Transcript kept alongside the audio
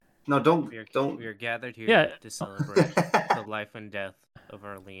No, don't. We are gathered here Yeah. to celebrate the life and death of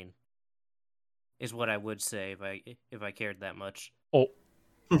Arlene. Is what I would say if I cared that much. Oh,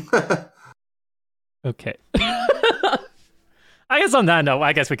 okay. I guess on that note,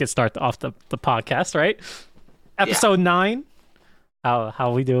 I guess we could start off the podcast, right? Episode 9.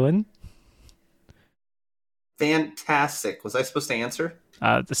 How we doing? Fantastic. Was I supposed to answer?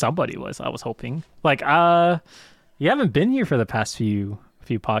 Somebody was. I was hoping. Like, you haven't been here for the past few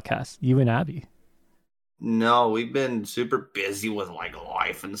podcasts. You and Abby. No, we've been super busy with like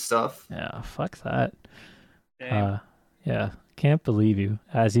life and stuff. Yeah, fuck that. Damn. Yeah, can't believe you.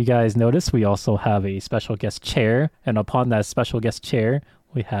 As you guys notice, we also have a special guest chair, and upon that special guest chair,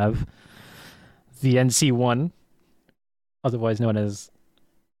 we have the NC1, otherwise known as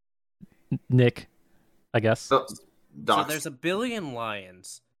Nick, I guess. So there's a billion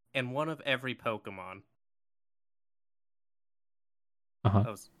lions and one of every Pokemon. Uh-huh.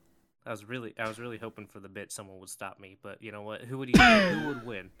 I was really hoping for the bit someone would stop me, but you know what? Who would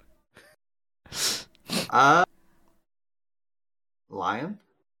win? Lion?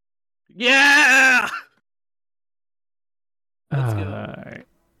 Yeah! Let's go. Alright.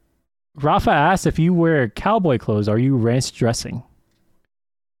 Rafa asked if you wear cowboy clothes, are you ranch dressing?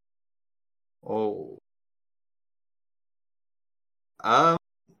 Oh.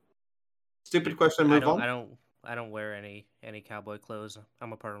 Stupid question. Move on. I don't wear any cowboy clothes.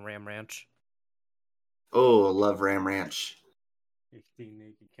 I'm a part of Ram Ranch. Oh, love Ram Ranch. 15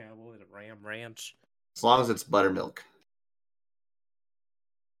 naked cowboy at a Ram Ranch. As long as it's buttermilk.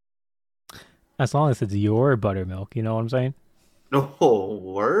 As long as it's your buttermilk, you know what I'm saying? No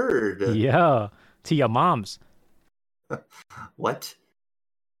word. Yeah, to your mom's. What?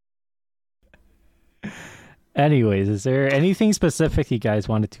 Anyways, is there anything specific you guys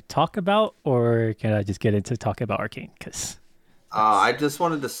wanted to talk about, or can I just get into talking about Arcane? Because I just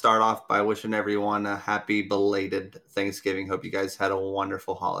wanted to start off by wishing everyone a happy belated Thanksgiving. Hope you guys had a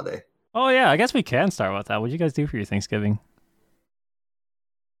wonderful holiday. oh yeah, I guess we can start with that. What did you guys do for your Thanksgiving?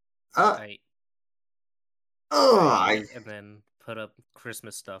 And then put up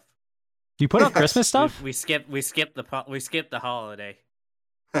Christmas stuff. You put up Christmas stuff? We skipped the holiday.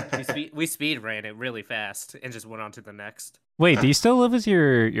 we speed ran it really fast and just went on to the next. Wait, do you still live with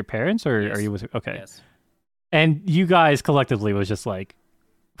your parents, or Yes. are you with? Okay. Yes. And you guys collectively was just like,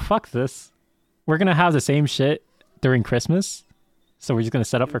 fuck this. We're gonna have the same shit during Christmas, so we're just gonna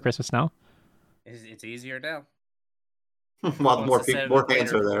set up for Christmas now. It's easier now. While more Wants to set people, it more up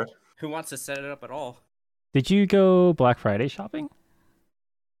fans later. are there. Who wants to set it up at all? Did you go Black Friday shopping?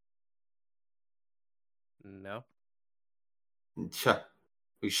 No.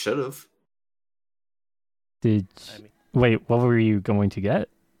 We should have. Did wait? What were you going to get?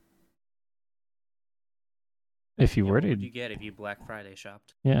 If you were What to, would you get if you Black Friday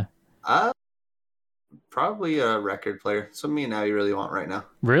shopped? yeah. Probably a record player. So me and Abby really want right now.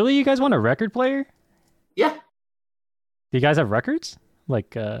 Really, you guys want a record player? Yeah. Do you guys have records?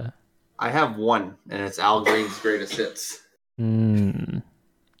 Like, I have one, and it's Al Green's greatest hits.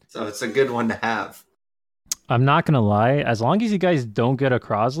 So it's a good one to have. I'm not gonna lie. As long as you guys don't get a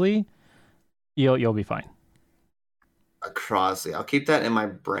Crosley, you'll be fine. A Crosley. I'll keep that in my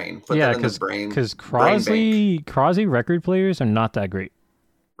brain. Put Yeah, that in the brain. because brain bank, Crosley record players are not that great.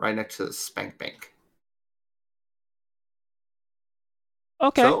 right next to the spank bank.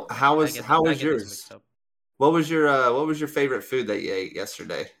 Okay. So how I was get these yours? mixed up. What was your favorite food that you ate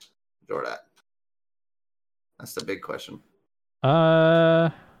yesterday, Jordat? That's the big question.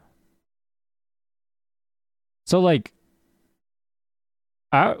 So like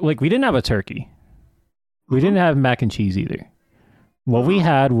we didn't have a turkey. We didn't have mac and cheese either. What we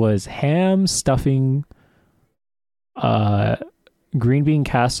had was ham, stuffing, green bean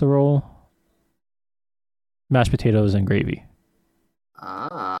casserole, mashed potatoes, and gravy.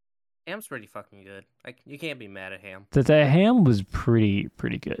 Ham's pretty fucking good. You can't be mad at ham. The ham was pretty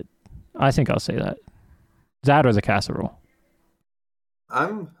good. I think I'll say that. That or the casserole.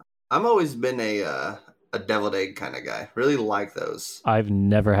 I'm always been a deviled egg kind of guy. Really like those. I've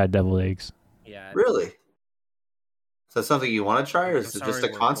never had deviled eggs. Yeah. Really? So that's something you want to try, or is I'm it just a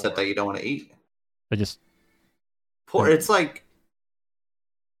sorry, we're concept poor. that you don't want to eat? I just Poor. It's like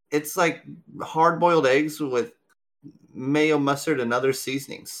hard-boiled eggs with mayo, mustard, and other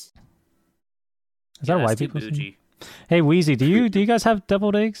seasonings. is that Yeah, why that's too people? bougie. Hey Wheezy, do you guys have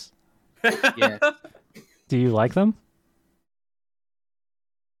deviled eggs? Yeah. Do you like them?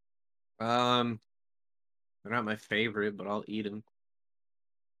 They're not my favorite, but I'll eat them.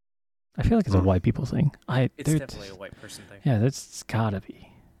 I feel like it's a white people thing. It's they're- definitely a white person thing. Yeah, that's gotta be.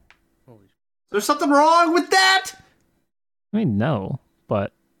 Holy There's something wrong with that. I mean, no,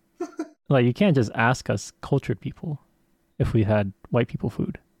 but Like, you can't just ask us cultured people if we had white people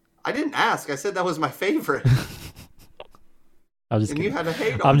food. I didn't ask. I said that was my favorite. I was just And kidding. you had to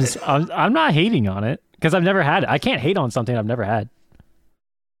hate on it. I'm not hating on it because I've never had it. I can't hate on something I've never had.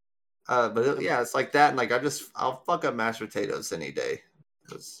 Yeah, it's like that, and like I'll fuck up mashed potatoes any day.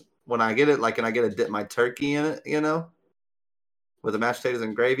 Because when I get it, like, and I get to dip my turkey in it, you know, with the mashed potatoes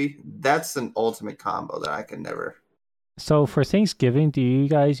and gravy, that's an ultimate combo that I can never. So for Thanksgiving, do you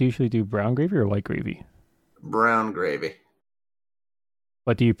guys usually do brown gravy or white gravy? Brown gravy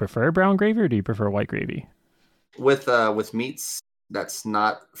But do you prefer brown gravy or do you prefer white gravy? with meats that's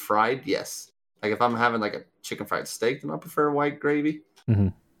not fried. Yes, like if I'm having like a chicken fried steak, then I prefer white gravy. Mm-hmm.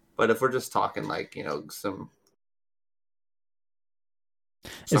 But if we're just talking like, you know, some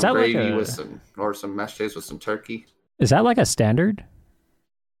Is that like gravy a with some mashed potatoes with some turkey, is that like a standard?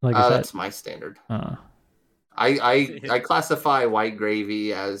 Like is that that's my standard. uh I classify white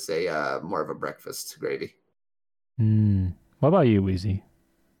gravy as a more of a breakfast gravy. What about you, Wheezy?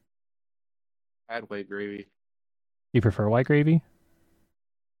 Had white gravy. You prefer white gravy?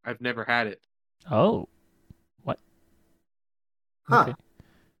 I've never had it. Oh. What? Huh. Okay.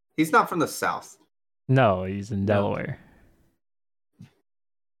 He's not from the South. No, he's in No. Delaware.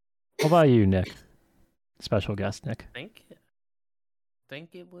 What about you, Nick? Special guest Nick. Think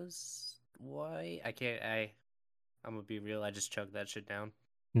it was white. I'm gonna be real. I just chugged that shit down.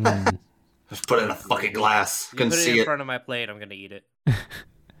 Just put it in a fucking glass. You Couldn't put it see in it. front of my plate. I'm gonna eat it.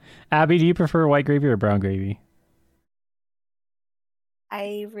 Abby, do you prefer white gravy or brown gravy?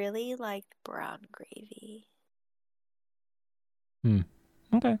 I really like brown gravy.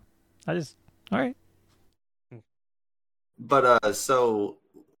 Okay. All right. But so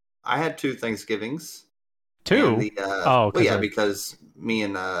I had 2 Thanksgivings. Two? And the, Oh, well, yeah, of- because me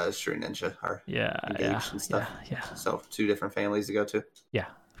and Shri Ninja are yeah, engaged and stuff. Yeah. So 2 different families to go to. Yeah,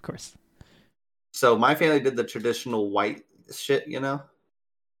 of course. So my family did the traditional white shit, you know?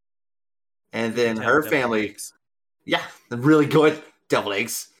 And then Tell her deviled family, eggs. yeah, really good deviled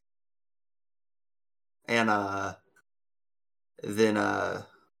eggs. And then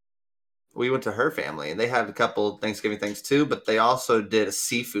we went to her family, and they had a couple Thanksgiving things too, but they also did a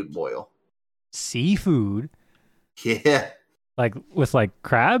seafood boil. Seafood? Yeah. Like with like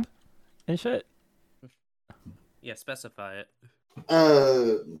crab and shit? Yeah, specify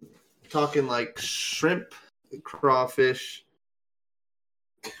it. Talking like shrimp, crawfish,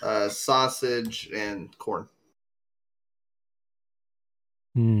 sausage, and corn.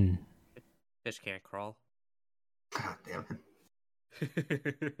 Fish can't crawl. God damn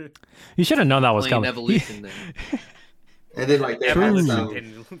it. You should have known that was Plain coming. evolution then. And then like they Yeah, had True.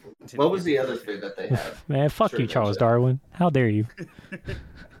 some. What was the other food that they had? Man, fuck Sure, you, Charles Ninja. Darwin. How dare you?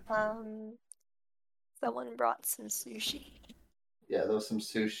 Someone brought some sushi. Yeah, there was some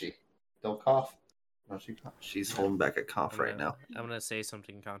sushi. Don't cough. No, she's holding back a cough right now. I'm gonna say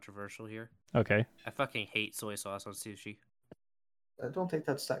something controversial here. Okay. I fucking hate soy sauce on sushi. I don't think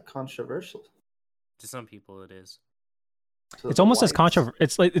that's that controversial. To some people, it is. To It's the almost as whites.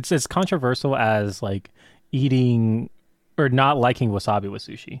 it's like it's as controversial as like eating or not liking wasabi with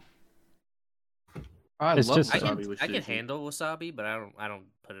sushi. I It's love just- wasabi with I can sushi. handle wasabi, but I don't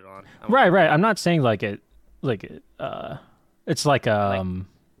put it on. Right. I'm not saying it's like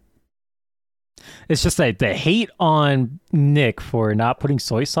it's just like the hate on Nick for not putting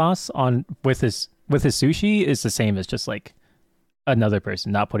soy sauce on with his sushi is the same as just like another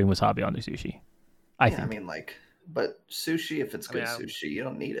person not putting wasabi on their sushi. I Yeah, think. I mean, like, but sushi, if it's I mean, good I- sushi, you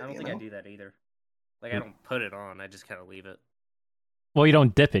don't need it. I don't you think know? I do that either. Like I don't put it on. I just kind of leave it. Well, you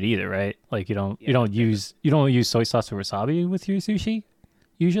don't dip it either, right? Like you don't Yeah, I don't dip you don't use soy sauce or wasabi with your sushi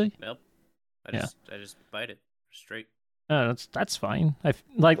usually. Nope. I Yeah. just bite it straight. That's fine.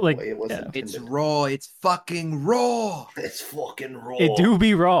 Like The way it was yeah. It's intended. raw. It's fucking raw. It's fucking raw. It do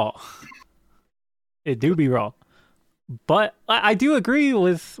be raw. It do be raw. But I do agree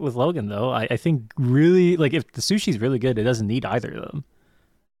with Logan though. I think really like if the sushi's really good, it doesn't need either of them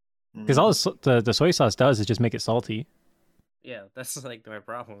because all the soy sauce does is just make it salty. Yeah, that's like my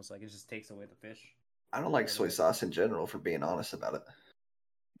problem. Is like it just takes away the fish. I don't like soy sauce in general, for being honest about it.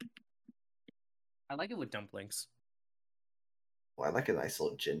 I like it with dumplings. Well, I like a nice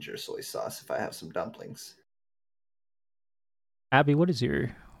little ginger soy sauce if I have some dumplings. Abby, what is your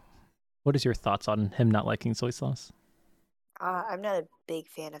thoughts on him not liking soy sauce? I'm not a big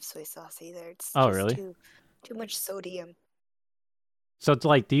fan of soy sauce either. It's Oh, just really? too much sodium. So it's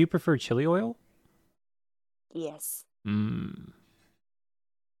like, do you prefer chili oil? Yes.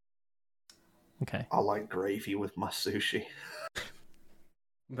 Okay. I like gravy with my sushi.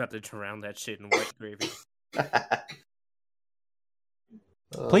 I'm about to drown that shit in white gravy.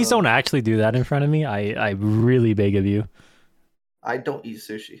 Please don't actually do that in front of me. I really beg of you. I don't eat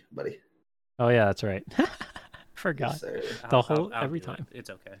sushi, buddy. Oh yeah, that's right. Forgot. Yes, sir. I'll every do time. It's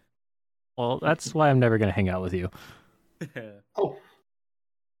okay. Well, that's why I'm never gonna hang out with you. Oh.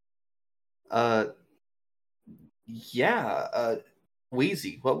 Yeah.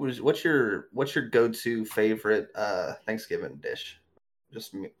 Wheezy, what's your go-to favorite Thanksgiving dish?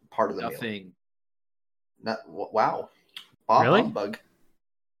 Just part of the meal. Stuffing. Wow. Bob Really? Humbug.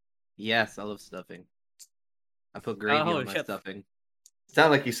 Yes, I love stuffing. I put gravy Oh, on my shit. stuffing.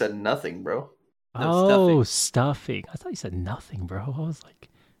 Sound like you said nothing, bro. No, Oh, stuffing. I thought you said nothing, bro. I was like,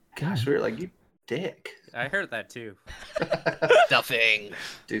 Gosh, we were like, you dick. I heard that too. Stuffing.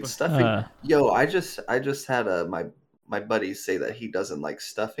 Dude, stuffing. Uh. Yo, I just had my buddies say that he doesn't like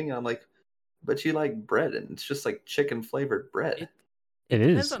stuffing, and I'm like, but you like bread, and it's just like chicken flavored bread. It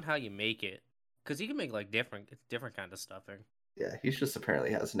depends is. on how you make it, because you can make like different kind of stuffing. Yeah, he's just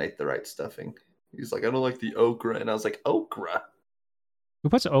apparently hasn't ate the right stuffing. He's like, I don't like the okra, and I was like, okra. Who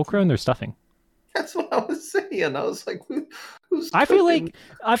puts okra in their stuffing? That's what I was saying. I was like, who's I feel cooking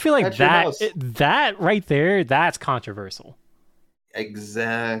like at your house? that right there, that's controversial.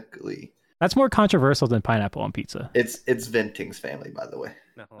 Exactly. That's more controversial than pineapple on pizza. It's Venting's family, by the way.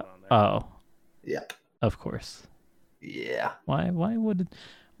 No, hold on there. Oh, Yeah. of course. Yeah. Why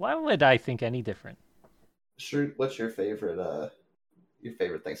would I think any different? Sure. What's your favorite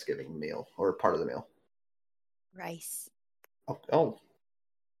Thanksgiving meal or part of the meal? Rice. Oh.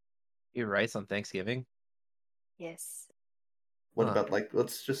 Eat rice on Thanksgiving? Yes. What Huh. about like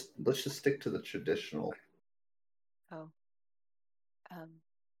let's just stick to the traditional. Oh.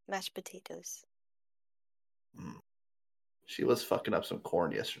 Mashed potatoes. She was fucking up some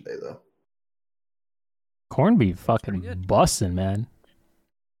corn yesterday though. Corned beef pretty fucking good. bussin', man.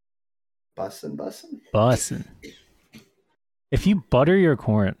 Bussin'. Bussin'. If you butter your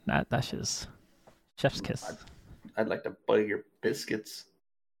corn, that's just chef's kiss. I'd like to butter your biscuits.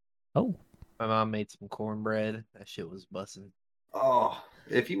 Oh, My mom made some cornbread. That shit was bussin'. Oh,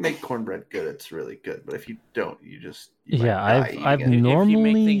 if you make cornbread good, it's really good. But if you don't, you yeah. might die I've eating it. If you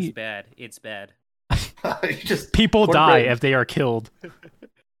make things normally bad, it's bad. You just people die cornbread- if they are killed.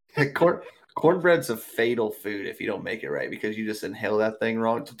 Cornbread's a fatal food if you don't make it right because you just inhale that thing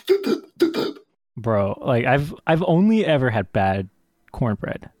wrong. Bro, like I've only ever had bad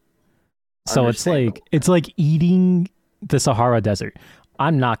cornbread. So Understandable. it's like eating the Sahara Desert.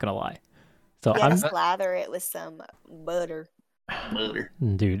 I'm not gonna lie. So Yeah, I'm slather it with some butter. Butter.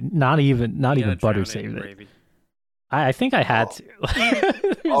 dude, not even You gotta butter drown it in saved it. gravy. I think I had Oh.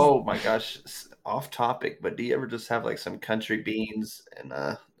 to. Oh my gosh, off topic, but do you ever just have like some country beans and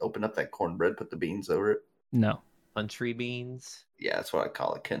open up that cornbread, put the beans over it? No. Country beans? Yeah, that's what I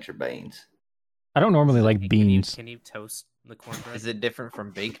call it, country beans. I don't normally like Hey, beans. Can you toast the cornbread? Is it different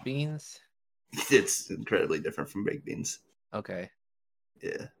from baked beans? It's incredibly different from baked beans. Okay.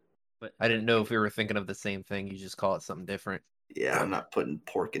 Yeah. But I didn't know if we were thinking of the same thing. You just call it something different. Yeah, I'm not putting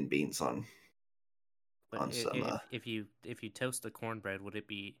pork and beans on But some if you toast the cornbread, would it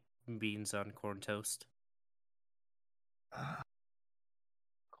be beans on corn toast?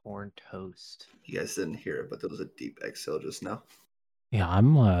 Corn toast. you guys didn't hear it, but there was a deep exhale just now. Yeah,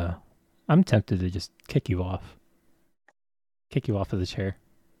 I'm tempted to just kick you off. Kick you off of the chair.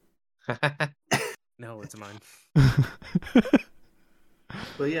 No, it's mine.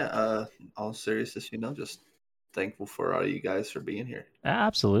 But yeah, all seriousness, just thankful for all you guys for being here.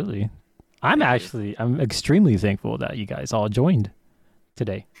 Absolutely. I'm Thank you. I'm extremely thankful that you guys all joined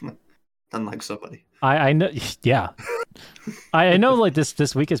today. Unlike somebody. I know, yeah. I know like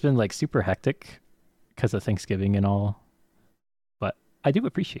this week has been like super hectic because of Thanksgiving and all, but I do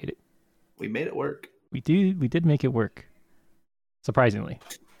appreciate it. We made it work. We did make it work, surprisingly.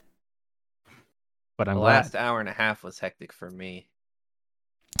 But I'm The glad. last hour and a half was hectic for me.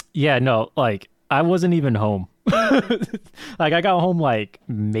 Yeah, no, like I wasn't even home. Like I got home like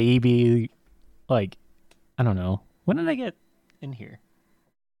maybe like I don't know. When did I get in here?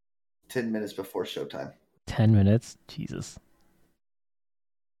 10 minutes before showtime. 10 minutes? Jesus.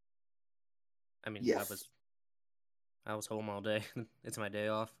 I mean, Yes. I was home all day. It's my day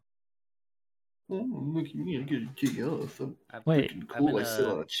off. Oh, look at me, I get a day off. I'm Wait, freaking I've cool. been, I sit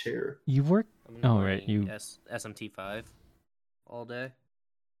on a chair. You work? I've been Oh, right, playing you- SMT5 all day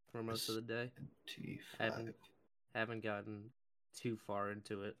for most of the day. T5. Haven't gotten too far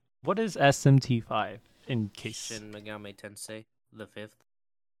into it. What is SMT5 in case? Shin Megami Tensei the 5th.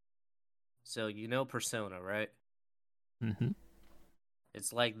 So you know Persona, right? Mm-hmm.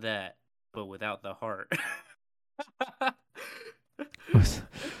 It's like that, but without the heart.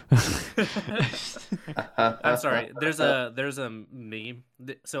 I'm sorry. There's a meme.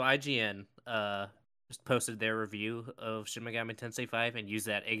 So IGN just posted their review of Shin Megami Tensei 5 and used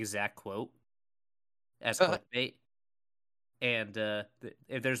that exact quote as clickbait. And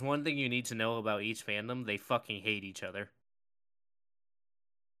if there's one thing you need to know about each fandom, they fucking hate each other.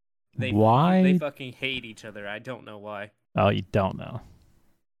 Why? They fucking hate each other. I don't know why. Oh, you don't know.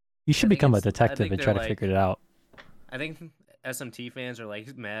 You should become a detective and try to figure it out. I think SMT fans are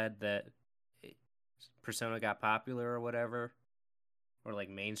like mad that Persona got popular or whatever, or like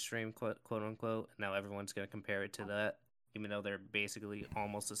mainstream, quote unquote. Now everyone's gonna compare it to that, even though they're basically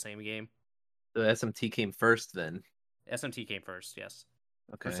almost the same game. The SMT came first, then. SMT came first, yes.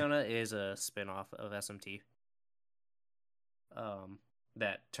 Okay. Persona is a spin-off of SMT.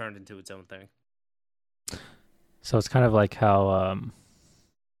 That turned into its own thing. So it's kind of like how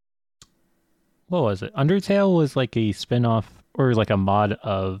what was it? Undertale was like a spin-off or like a mod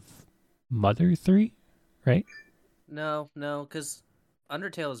of Mother 3, right? No, because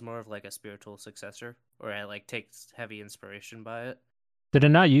Undertale is more of like a spiritual successor, or it like takes heavy inspiration by it. Did it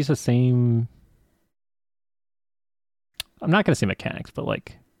not use the same? I'm not gonna say mechanics, but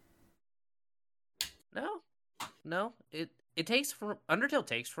like No. It takes from Undertale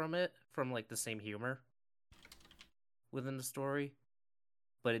takes from it from like the same humor within the story,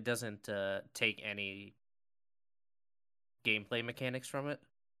 but it doesn't take any gameplay mechanics from it.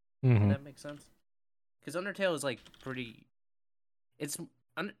 If that makes sense. Because Undertale is like pretty. It's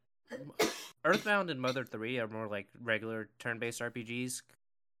Earthbound and Mother 3 are more like regular turn-based RPGs,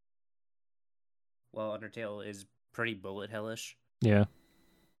 while Undertale is pretty bullet hellish. Yeah,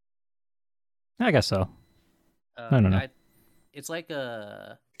 I guess so. I don't know. It's like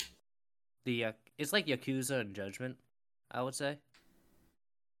it's like Yakuza and Judgment, I would say.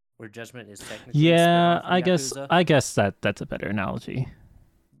 Where Judgment is technically a spin-off of Yakuza. I guess that's a better analogy.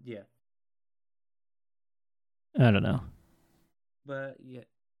 Yeah. I don't know. But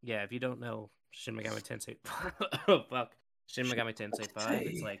yeah, if you don't know Shin Megami Tensei oh fuck. Shin Megami Tensei 5,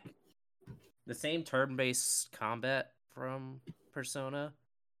 it's like the same turn-based combat from Persona,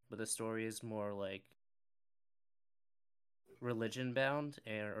 but the story is more like religion bound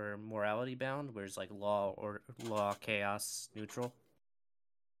or morality bound, where it's like law, chaos, neutral.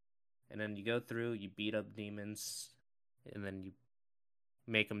 And then you go through, you beat up demons, and then you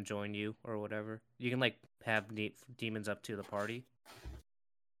make them join you or whatever. You can like have demons up to the party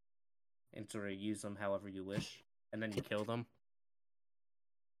and sort of use them however you wish, and then you kill them,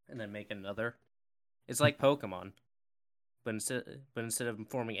 and then make another. It's like Pokemon, but instead of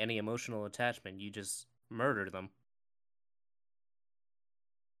forming any emotional attachment, you just murder them.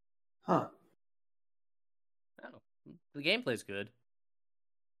 Huh. Oh, the gameplay's good.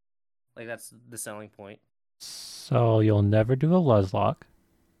 Like that's the selling point. So you'll never do a Nuzlocke.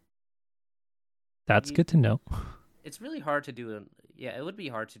 That's good to know. It's really hard to do it would be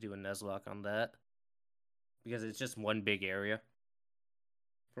hard to do a Nuzlocke on that because it's just one big area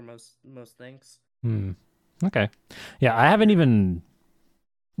for most things. Okay. Yeah, I haven't even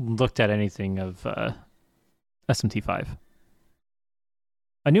looked at anything of SMT5.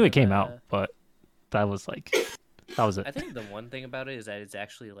 I knew it came out, but that was it. I think the one thing about it is that it's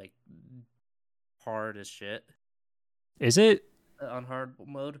actually like hard as shit. Is it? On hard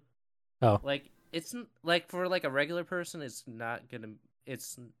mode. Oh. Like it's like for like a regular person, it's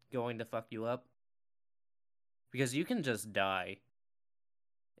going to fuck you up. Because you can just die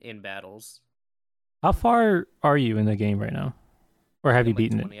in battles. How far are you in the game right now? Or have you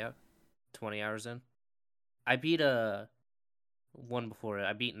beaten it? 20 hours in. I beat one before it.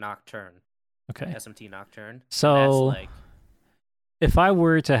 I beat Nocturne. Okay. SMT Nocturne. So if I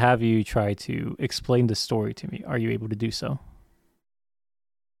were to have you try to explain the story to me, are you able to do so?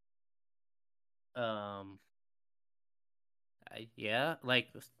 Yeah, like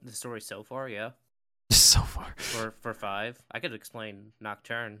the story so far, yeah. So far. For 5, I could explain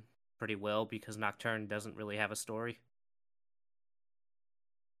Nocturne pretty well because Nocturne doesn't really have a story.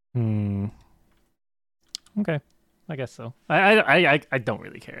 Okay, I guess so. I don't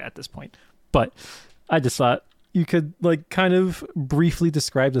really care at this point, but I just thought you could like kind of briefly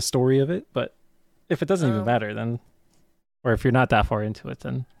describe the story of it. But if it doesn't even matter, then, or if you're not that far into it,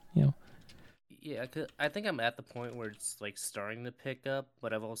 then Yeah, cause I think I'm at the point where it's like starting to pick up,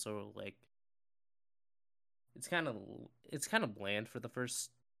 but I've also like it's kind of bland for the first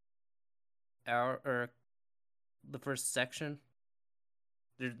hour or the first section.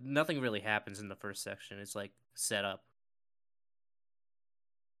 Nothing really happens in the first section. It's like set up,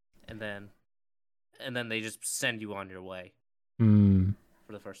 and then they just send you on your way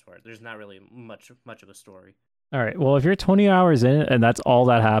for the first part. There's not really much of a story. All right. Well, if you're 20 hours in and that's all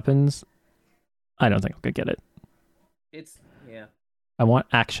that happens, I don't think I could get it. Yeah. I want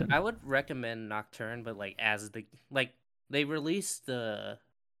action. I would recommend Nocturne, but like they released a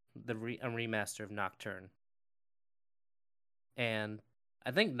remaster of Nocturne, and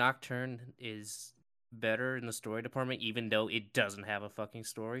I think Nocturne is better in the story department, even though it doesn't have a fucking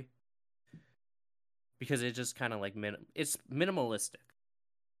story, because it just kind of like it's minimalistic.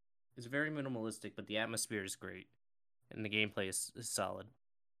 It's very minimalistic, but the atmosphere is great, and the gameplay is solid.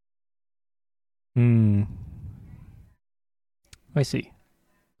 I see.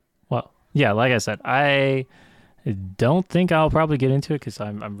 Well, yeah, like I said, I don't think I'll probably get into it because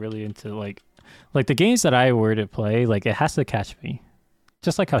I'm really into like the games that I were to play. Like it has to catch me,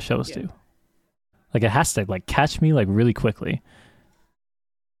 just like how shows do. Like it has to like catch me like really quickly.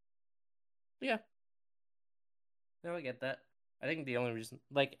 Yeah. No, I get that. I think the only reason,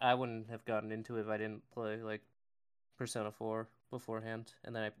 like, I wouldn't have gotten into it if I didn't play like Persona 4 beforehand,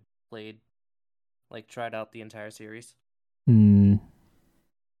 and then I tried out the entire series.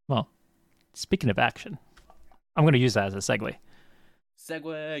 Well, speaking of action, I'm going to use that as a segue.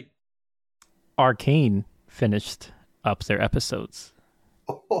 Arcane finished up their episodes.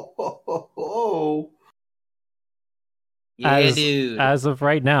 Yeah, dude. As of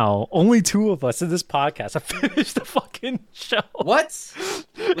right now, only 2 of us in this podcast have finished the fucking show. What?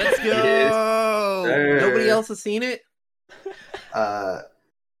 Let's go. Nobody else has seen it?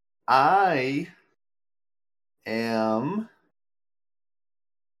 I am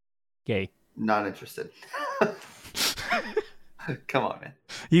gay. Not interested. Come on, man.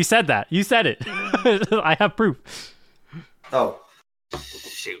 You said that. You said it. I have proof. Oh,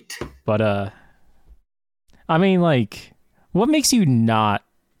 shoot. But I mean, like, what makes you not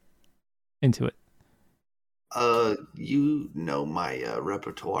into it? You know my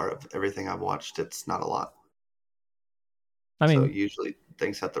repertoire of everything I've watched. It's not a lot. I mean, so usually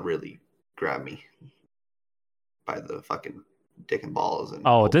things have to really grab me by the fucking dick and balls. And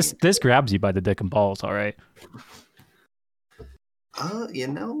this grabs you by the dick and balls, all right? You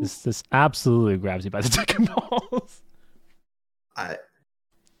know, this absolutely grabs you by the dick and balls.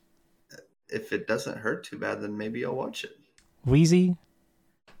 If it doesn't hurt too bad, then maybe I'll watch it. Wheezy,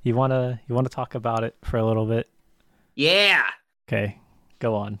 you wanna talk about it for a little bit? Yeah. Okay,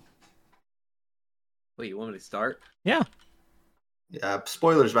 go on. Wait, you want me to start? Yeah. Yeah.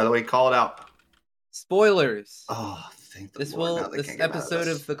 Spoilers, by the way. Call it out. Spoilers. Oh, thank the this Lord. This episode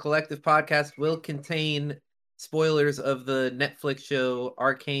of the Collective Podcast will contain spoilers of the Netflix show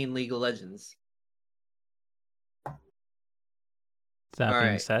Arcane League of Legends. That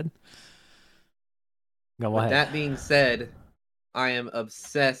being said, go ahead. That being said, I am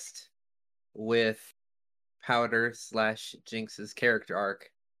obsessed with Powder / Jinx's character arc.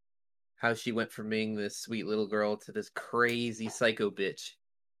 How she went from being this sweet little girl to this crazy psycho bitch.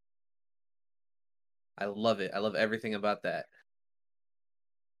 I love it. I love everything about that.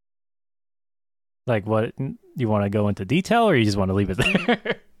 Like, what, you want to go into detail, or you just want to leave it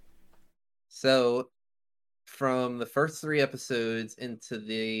there? So, from the first 3 episodes into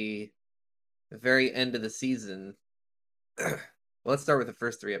the very end of the season, let's start with the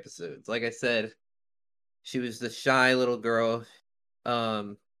first 3 episodes. Like I said, she was the shy little girl.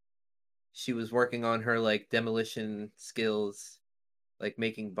 She was working on her like demolition skills, like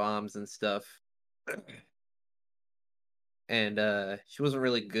making bombs and stuff. And she wasn't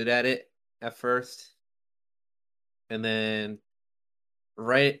really good at it at first. And then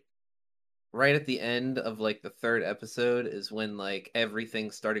right at the end of like the 3rd episode is when like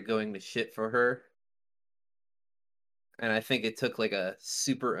everything started going to shit for her. And I think it took like a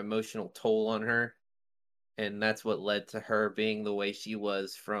super emotional toll on her. And that's what led to her being the way she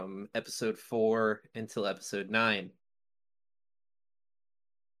was from episode 4 until episode 9.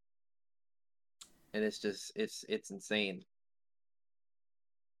 And it's just it's insane.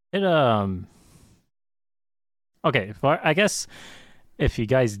 It okay, I guess if you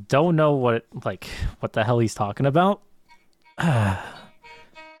guys don't know what the hell he's talking about,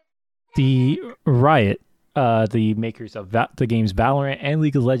 the Riot, the makers of the games Valorant and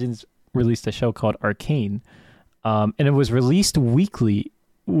League of Legends, released a show called Arcane, and it was released weekly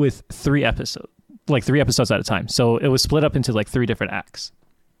with 3 episodes, like 3 episodes at a time. So it was split up into like 3 different acts.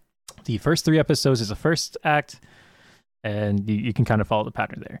 The first 3 episodes is the first act, and you can kind of follow the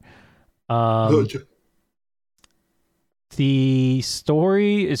pattern there. The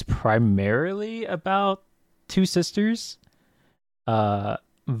story is primarily about 2 sisters,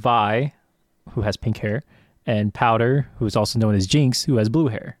 Vi, who has pink hair, and Powder, who is also known as Jinx, who has blue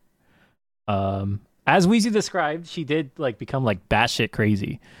hair. As Weezy described, she did like become like batshit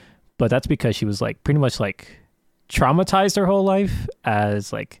crazy, but that's because she was like pretty much like traumatized her whole life,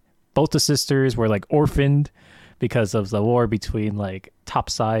 as like both the sisters were like orphaned because of the war between like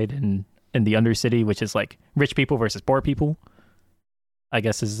Topside and the Undercity, which is like rich people versus poor people, I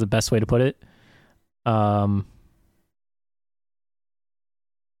guess is the best way to put it.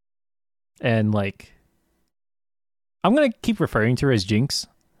 And like, I'm gonna keep referring to her as Jinx,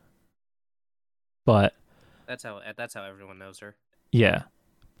 but That's how everyone knows her. yeah,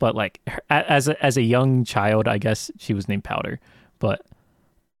 but like as a young child, I guess she was named Powder, but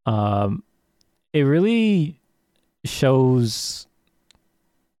it really shows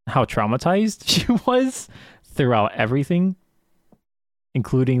how traumatized she was throughout everything,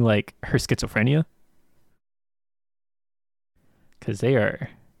 including like her schizophrenia, because they are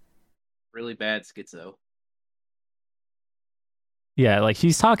Really bad schizo. yeah, like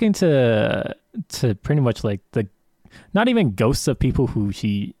she's talking to pretty much like the not even ghosts of people who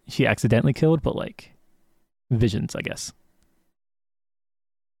she accidentally killed, but like visions, I guess.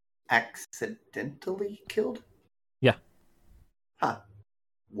 Accidentally killed? Yeah. Huh.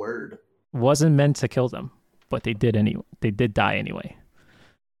 Word. Wasn't meant to kill them, but they did anyway. They did die anyway.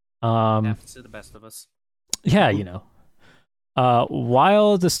 Happens to the best of us. Yeah, you know.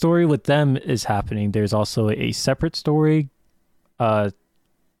 While the story with them is happening, there's also a separate story. What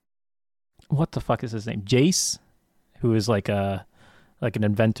the fuck is his name? Jace, who is like an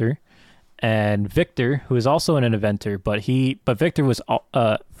inventor, and Victor, who is also an inventor, but Victor was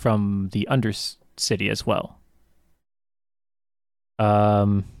from the Undercity as well.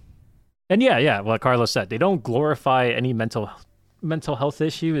 And yeah, what Carlos said, they don't glorify any mental health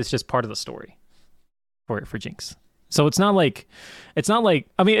issue. It's just part of the story for Jinx. So it's not like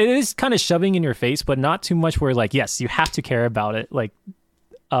I mean, it is kind of shoving in your face, but not too much where like, yes, you have to care about it, like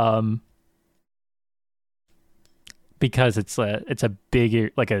because it's a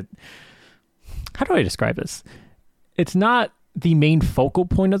bigger, like a, how do I describe this? It's not the main focal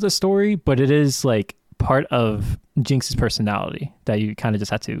point of the story, but it is like part of Jinx's personality that you kind of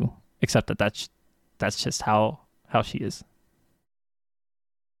just have to accept that that's just how she is.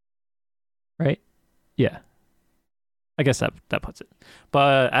 Right? Yeah. I guess that puts it.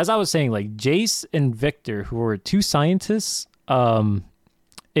 But as I was saying, like Jace and Victor, who were two scientists in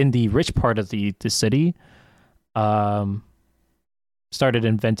the rich part of the city, started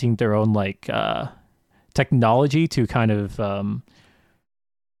inventing their own like technology to kind of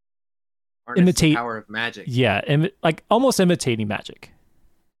imitate the power of magic. Yeah, like almost imitating magic.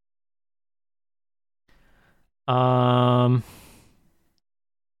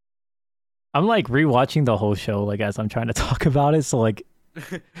 I'm like rewatching the whole show like as I'm trying to talk about it, so like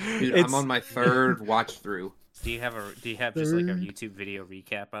Dude, I'm on my third watch through. Do you have just like a YouTube video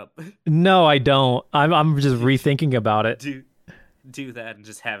recap up? No, I don't. I'm just rethinking about it. Do that and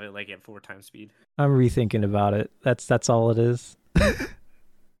just have it like at 4 times speed. I'm rethinking about it. That's all it is.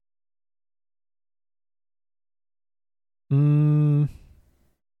 Really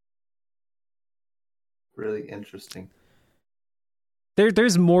interesting.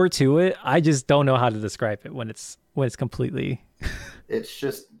 There's more to it. I just don't know how to describe it when it's completely.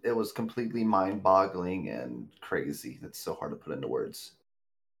 It was completely mind-boggling and crazy. It's so hard to put into words.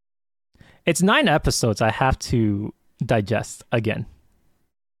 It's 9 episodes. I have to digest again.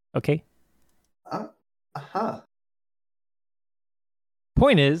 Okay.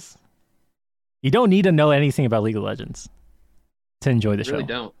 Point is, you don't need to know anything about League of Legends to enjoy the show. Really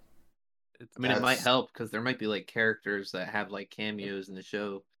don't. I mean, it might help because there might be like characters that have like cameos in the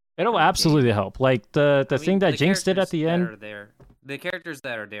show. It'll absolutely help. Like the thing that Jinx did at the end. The characters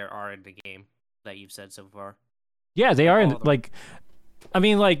that are there are in the game that you've said so far. Yeah, they are in like. I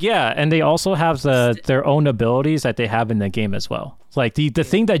mean, like, yeah, and they also have their own abilities that they have in the game as well. Like the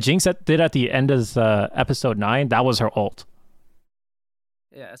thing that Jinx did at the end of episode 9, that was her ult.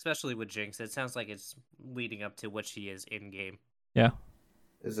 Yeah, especially with Jinx, it sounds like it's leading up to what she is in game. Yeah.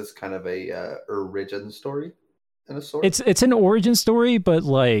 Is this kind of a origin story in a sort? It's an origin story, but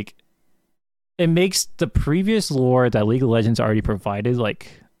like it makes the previous lore that League of Legends already provided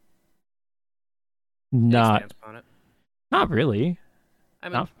like not really. I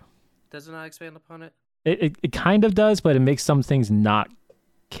mean, does it not expand upon it? It kind of does, but it makes some things not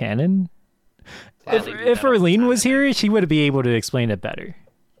canon. If Erlene was here, she would be able to explain it better.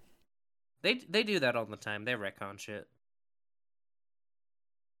 They do that all the time. They retcon shit.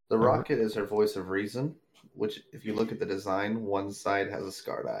 The rocket is her voice of reason, which, if you look at the design, one side has a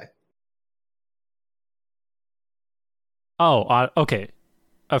scarred eye. Oh, okay.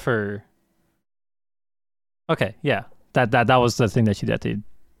 Of her. Okay, yeah. That was the thing that she did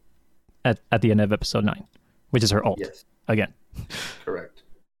at the end of episode 9, which is her ult. Yes. Again. Correct.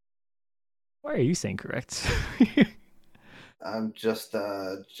 Why are you saying correct? I'm just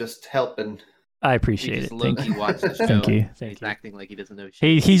helping. I He appreciate just it. low Thank key you. watched the show. Thank you. and Thank he's you. acting like he doesn't know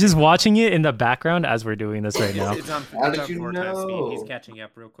shit. He's just watching it in the background as we're doing this right now. It's on, How it's did on you 4 times speed. He's know? catching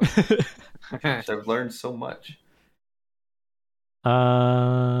up real quick. Gosh, I've learned so much.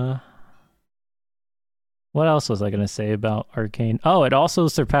 What else was I gonna say about Arcane? Oh, it also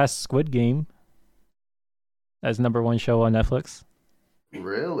surpassed Squid Game as #1 show on Netflix.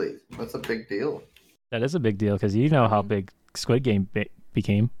 Really? That's a big deal. That is a big deal because you know how big Squid Game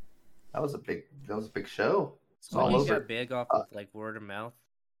became. That was a big show. It's all Squid Game over. got big off of like word of mouth.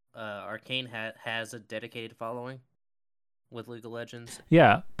 Arcane has a dedicated following with League of Legends.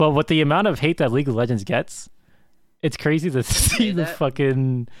 Yeah, but with the amount of hate that League of Legends gets, it's crazy to see the that?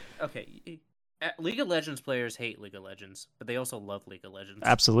 fucking. Okay, League of Legends players hate League of Legends, but they also love League of Legends.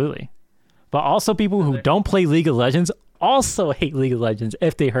 Absolutely. But also people who don't play League of Legends also hate League of Legends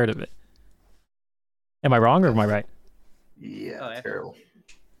if they heard of it. Am I wrong or am I right? Yeah, terrible.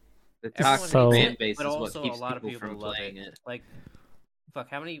 The Everyone toxic So- fan base but is what also keeps a lot of people people from love playing it. it. Like, fuck,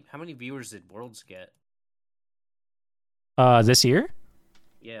 how many viewers did Worlds get? This year?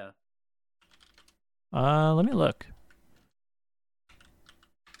 Yeah, Let me look.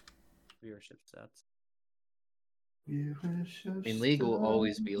 viewership stats. I mean, League will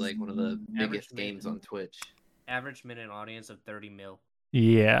always be like one of the biggest games on Twitch. Average minute audience of 30 mil.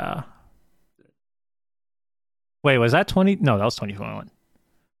 Yeah. Wait, was that 20? No, that was 2021.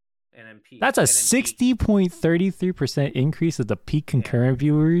 And then peak. That's a and then peak- 60.33% increase of the peak concurrent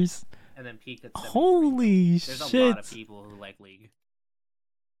viewers. And then peak at 73 Holy mil. There's shit. a lot of people who like League.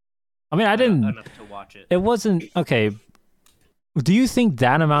 I mean, I didn't. Enough to watch it. It wasn't. Okay. Do you think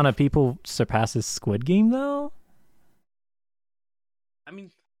that amount of people surpasses Squid Game, though? I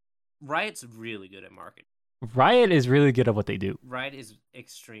mean, Riot's really good at marketing. Riot is really good at what they do. Riot is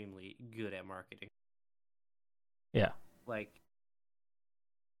extremely good at marketing. Yeah. Like,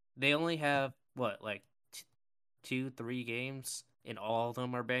 they only have, what, like 2-3 games, and all of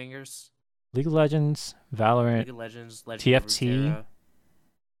them are bangers? League of Legends, Valorant, League of Legends, Legend of TFT. Runeterra.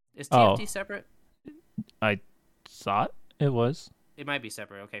 Is TFT separate? I thought it was. It might be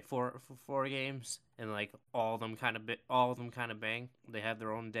separate. Okay, four games, and like all of them kind of bang. They have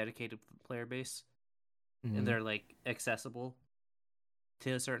their own dedicated player base, and they're like accessible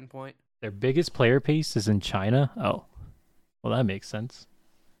to a certain point. Their biggest player base is in China. Oh, well, that makes sense.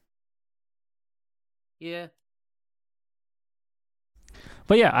 Yeah,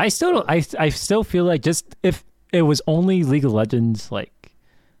 But yeah, I still feel like just if it was only League of Legends like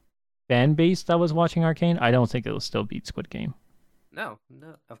fan base that was watching Arcane, I don't think it will still beat Squid Game. no,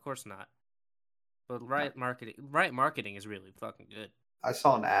 of course not. But Riot marketing is really fucking good. I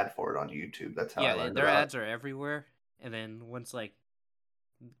saw an ad for it on YouTube. That's how I Yeah, learned their about ads are everywhere, and then once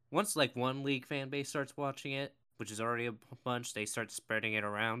one League fan base starts watching it, which is already a bunch, they start spreading it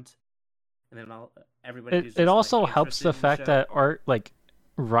around, and then everybody. It also helps the fact that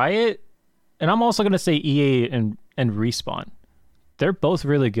Riot, and I'm also gonna say EA and Respawn, they're both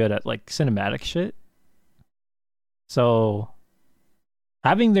really good at like cinematic shit. So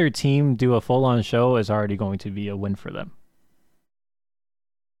having their team do a full-on show is already going to be a win for them.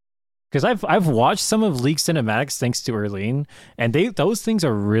 Because I've watched some of League cinematics thanks to Erlene, and those things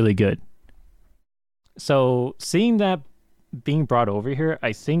are really good. So seeing that being brought over here,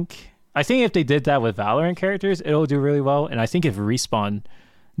 I think if they did that with Valorant characters, it'll do really well. And I think if Respawn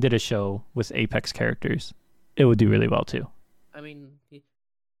did a show with Apex characters, it would do really well too. I mean,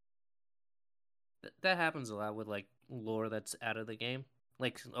 that happens a lot with like lore that's out of the game.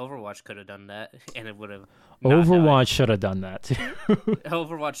 Like Overwatch could have done that, and it would have. Overwatch should have done that too.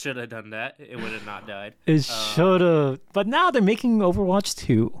 Overwatch should have done that. It would have not died. It should have, but now they're making Overwatch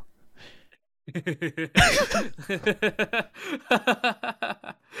 2.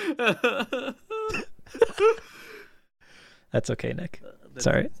 That's okay, Nick. It's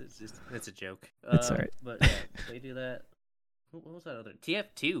all right. It's a joke. It's all right. But yeah, they do that. What was that other?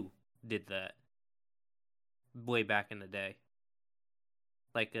 TF2 did that way back in the day.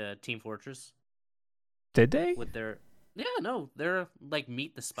 Like Team Fortress. Did they? With their they're like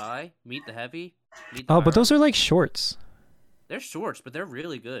Meet the Spy, Meet the Heavy. Meet the But Pyro. those are like shorts. They're shorts, but they're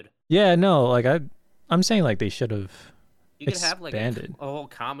really good. Yeah, no, like I'm saying like they should have. You could have like a expanded. whole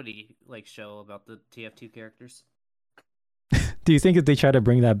comedy like show about the TF2 characters. Do you think if they try to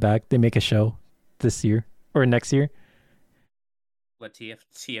bring that back, they make a show this year or next year? What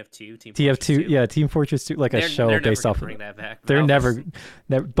TF2? Team TF2, Fortress 2? yeah, Team Fortress 2, like a show they're based never off of bring it. that back. They're Valve's-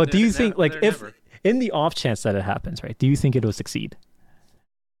 never. But do you think like they're if never. in the off chance that it happens, right? Do you think it'll succeed?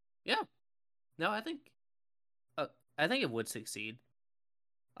 Yeah. No, I think it would succeed.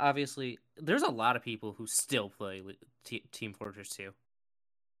 obviously, there's a lot of people who still play Team Fortress 2.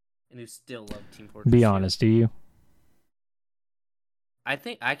 And who still love Team Fortress 2. Be honest, do you? I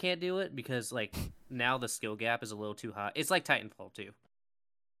think I can't do it because, like, now the skill gap is a little too high. It's like Titanfall 2.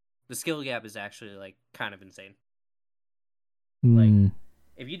 The skill gap is actually, like, kind of insane. Like,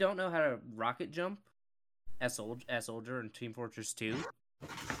 if you don't know how to rocket jump as soldier in Team Fortress 2,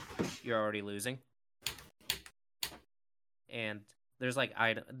 you're already losing. And there's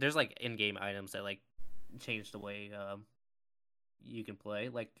in-game items that, like, change the way you can play.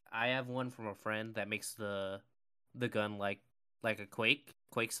 Like, I have one from a friend that makes the gun like a Quake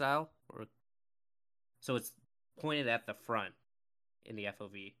style, so it's pointed at the front in the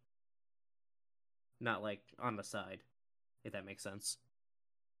FOV, not like on the side, if that makes sense.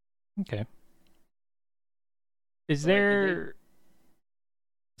 Okay. Is So, like, there?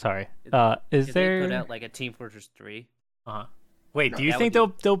 Sorry. Is if there? they put out like a Team Fortress 3? Wait, No, do you that think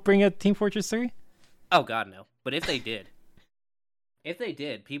would they'll bring a Team Fortress 3? Oh God, no! But if they did,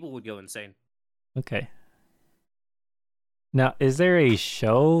 people would go insane. Okay. Now, is there a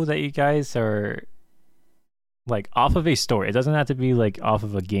show that you guys are like off of a story? It doesn't have to be like off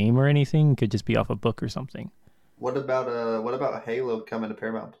of a game or anything. It could just be off a book or something. What about Halo coming to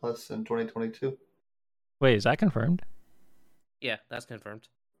Paramount Plus in 2022? Wait, is that confirmed? Yeah, that's confirmed.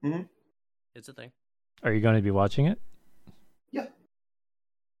 Mhm. It's a thing. Are you going to be watching it? Yeah.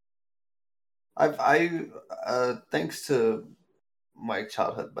 I thanks to my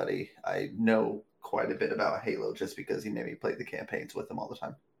childhood buddy, I know quite a bit about Halo just because he made me play the campaigns with him all the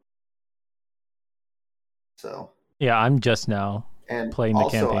time. So. Yeah, I'm just now And playing the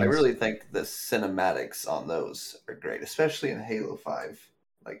also, I campaigns. really think the cinematics on those are great, especially in Halo 5.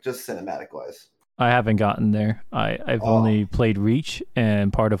 Like, just cinematic wise. I haven't gotten there. I've only played Reach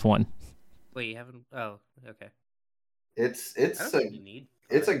and part of 1. Wait, you haven't? Oh, okay. It's I don't think you need.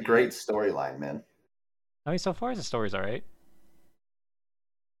 it's a great storyline, man. I mean, so far the story's all right.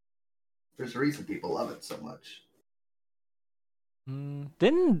 There's a reason people love it so much.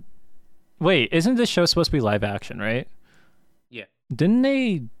 Isn't this show supposed to be live action, right? Yeah. Didn't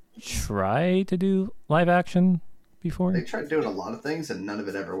they try to do live action before? They tried doing a lot of things and none of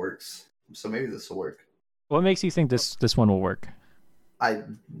it ever works. So maybe this will work. What makes you think this one will work?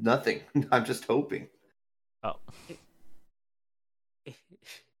 Nothing. I'm just hoping. Oh.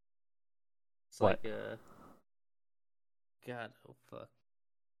 It's What? like God, oh fuck.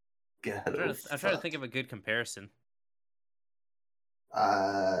 God, I'm trying to think of a good comparison.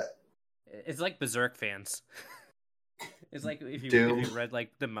 It's like Berserk fans. It's like if you read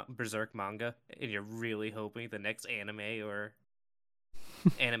like the Berserk manga and you're really hoping the next anime or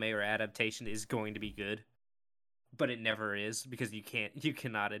adaptation is going to be good, but it never is because you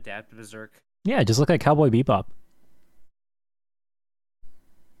cannot adapt Berserk. Yeah, just look like Cowboy Bebop.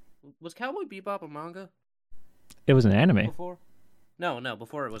 Was Cowboy Bebop a manga? It was an anime. Before? No,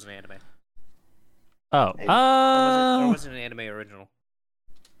 before it was an anime. Oh. Or was it an anime original?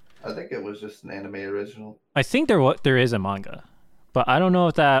 I think it was just an anime original. I think there is a manga, but I don't know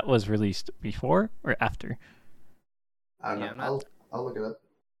if that was released before or after. I don't know. I'll look it up.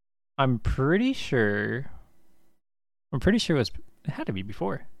 I'm pretty sure it had to be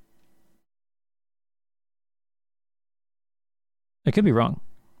before. I could be wrong,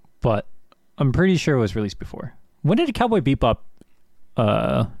 but I'm pretty sure it was released before. When did Cowboy Bebop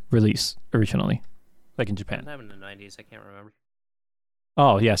release originally? Like in Japan? Sometime in the 90s, I can't remember.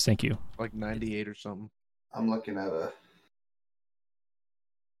 Oh, yes, thank you. Like 98 or something. I'm looking at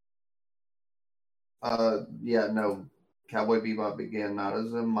Cowboy Bebop began not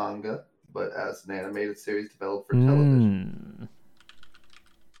as a manga, but as an animated series developed for television.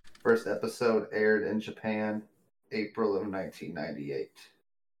 First episode aired in Japan, April of 1998.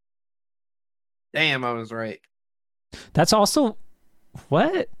 Damn, I was right. That's also...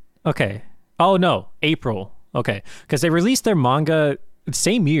 What? Okay. Oh, no. April. Okay. Because they released their manga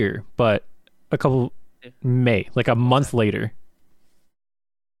same year, but May, like a month later.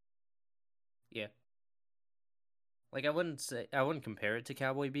 Yeah. Like I wouldn't compare it to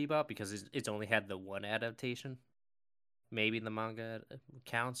Cowboy Bebop because it's only had the one adaptation. Maybe the manga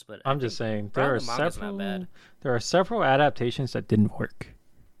counts, but I'm just saying there are not bad. There are several adaptations that didn't work.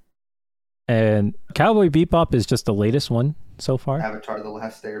 And Cowboy Bebop is just the latest one so far. Avatar: The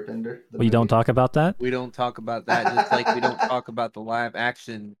Last Airbender. We don't talk about that? We don't talk about that, just like we don't talk about the live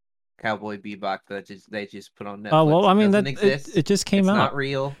action Cowboy Bebop that they just put on Netflix. Oh, well, I mean, it exist. It just came it's out. It's not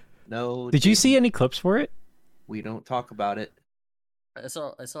real. No. Did you see any clips for it? We don't talk about it. I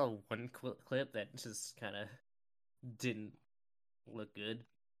saw one clip that just kind of didn't look good.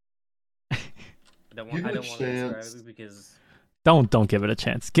 I don't want to describe it because Don't give it a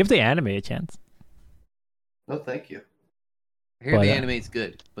chance. Give the anime a chance. No, thank you. I hear But, the anime's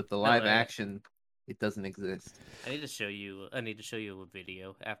good, but the live No, action, it doesn't exist. I need to show you a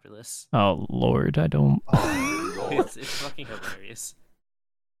video after this. Oh Lord, I don't. Oh, Lord. It's fucking hilarious.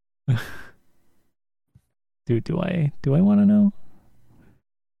 Dude, do I want to know?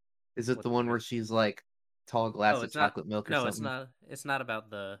 Is it What the the one where heck? she's like tall glass Oh, of it's not. chocolate milk or No, something? it's not about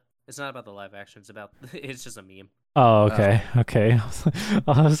the. It's not about the live action. It's about. It's just a meme. Oh, okay, okay.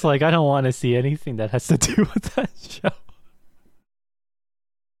 I was like, I don't want to see anything that has to do with that show.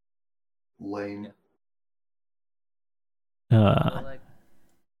 Lame. Well, like,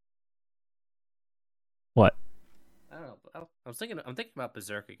 What? I don't know. I'm thinking about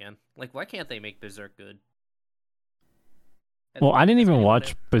Berserk again. Like, why can't they make Berserk good? Well, I didn't Has even anyone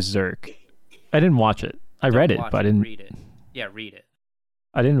watch Berserk. I didn't watch it. I Don't read it, watch but I didn't. read it. Yeah, read it.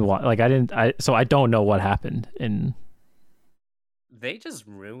 I didn't watch. Like, I didn't. So I don't know what happened in. They just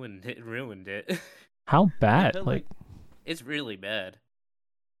ruined it. Ruined it. How bad? Like, Like, it's really bad.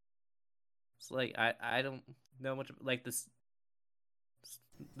 It's like I don't know much like this.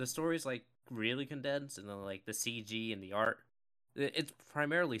 The story's like really condensed, and then like the CG and the art. It's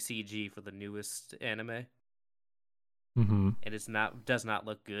primarily CG for the newest anime, mm-hmm. and does not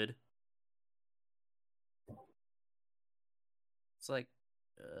look good. It's like,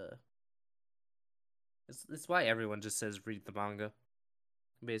 it's why everyone just says read the manga,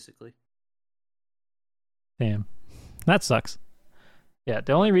 basically. Damn, that sucks. Yeah,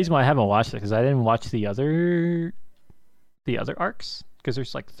 the only reason why I haven't watched it because I didn't watch the other arcs because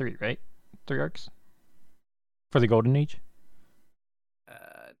there's like 3, right? 3 arcs for the Golden Age.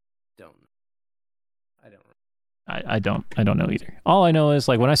 Don't. I don't. I don't know either. All I know is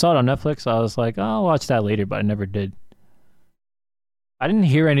like when I saw it on Netflix, I was like, oh, I'll watch that later, but I never did. I didn't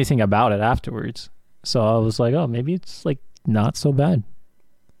hear anything about it afterwards, so I was like, oh, maybe it's like not so bad.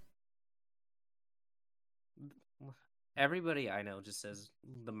 Everybody I know just says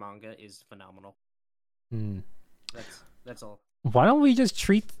the manga is phenomenal. That's all. Why don't we just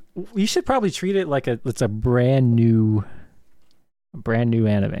treat? We should probably treat it like it's a brand new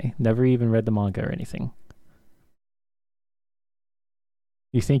anime. Never even read the manga or anything.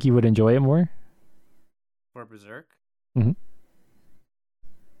 You think you would enjoy it more? For Berserk? Mhm.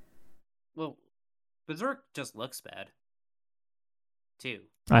 Well, Berserk just looks bad. Too.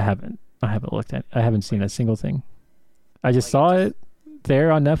 I haven't looked at. I haven't seen a single thing. I just Like, saw it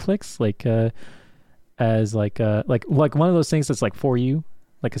there on Netflix, like as like one of those things that's like for you,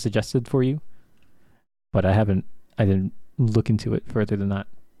 like a suggested for you. But I didn't look into it further than that.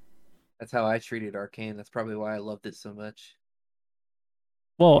 That's how I treated Arcane. That's probably why I loved it so much.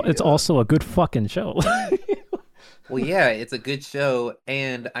 Well, it's also a good fucking show. Well, yeah, it's a good show,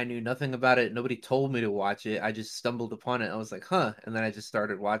 and I knew nothing about it. Nobody told me to watch it. I just stumbled upon it. I was like, huh, and then I just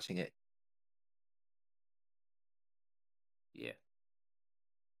started watching it. Yeah.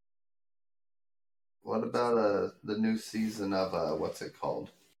 What about the new season of what's it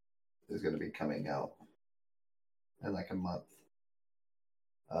called? Is going to be coming out in like a month.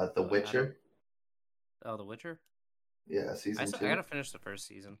 The Witcher. Oh, The Witcher? Yeah, season 2. I gotta finish the first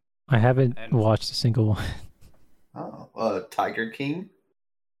season. I haven't watched a single one. Oh, Tiger King.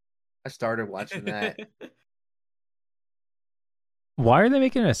 I started watching that. Why are they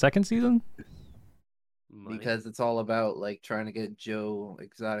making a second season? Money. Because it's all about like trying to get Joe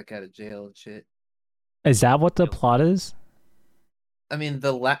Exotic out of jail and shit. Is that what the plot is? I mean,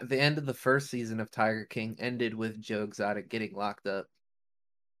 the end of the first season of Tiger King ended with Joe Exotic getting locked up,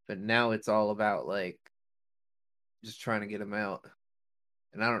 but now it's all about like just trying to get him out.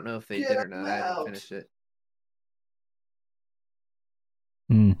 And I don't know if they did or not. I haven't finished it.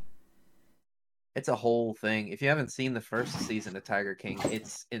 It's a whole thing. If you haven't seen the first season of Tiger King,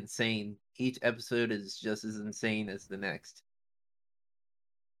 it's insane. Each episode is just as insane as the next.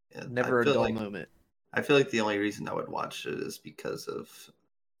 Yeah, Never a dull moment. I feel like the only reason I would watch it is because of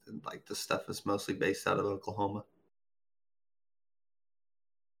like the stuff is mostly based out of Oklahoma.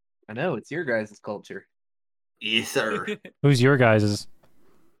 I know, it's your guys' culture. Yes, sir. Who's your guys's?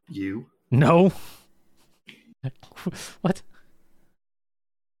 You. No. What?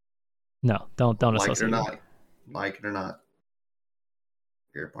 No, don't associate. Like it or not,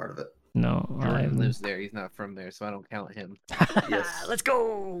 you're a part of it. No, Jordan lives there. He's not from there, so I don't count him. Yes. Let's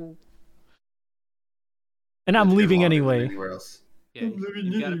go. And I'm leaving anyway. Anywhere else. Yeah,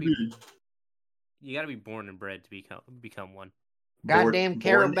 you gotta be born and bred to become one. Goddamn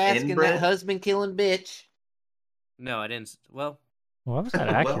Carol Baskin, that husband killing bitch. No, I didn't. Well, why was that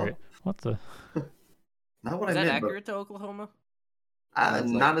accurate? What the? Not what is I that meant. accurate to Oklahoma?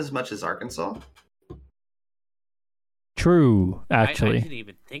 Not as much as Arkansas. True, I actually. didn't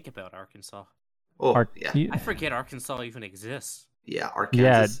even think about Arkansas. Oh, Ar- yeah. y- I forget Arkansas even exists. Yeah, yeah,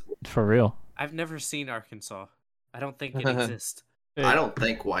 Arkansas. for real. I've never seen Arkansas. I don't think it exists. I don't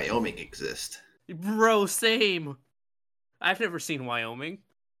think Wyoming exists. Bro, same. I've never seen Wyoming.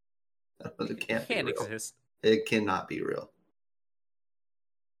 It can't be real. exist. It cannot be real.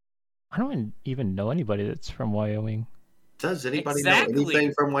 I don't even know anybody that's from Wyoming. Does anybody Exactly. know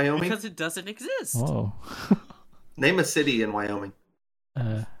anything from Wyoming? Because it doesn't exist. Oh. Name a city in Wyoming.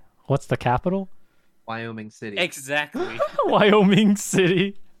 What's the capital? Wyoming City. Exactly. Wyoming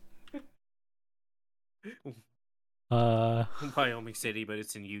City. Wyoming City, but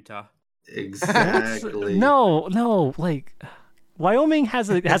it's in Utah. Exactly. No, like Wyoming has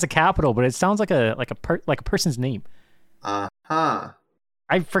a capital, but it sounds like a person's name. Uh-huh.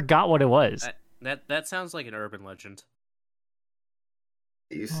 I forgot what it was. That sounds like an urban legend.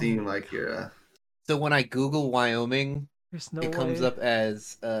 You seem like you're So when I Google Wyoming, There's no it comes way. up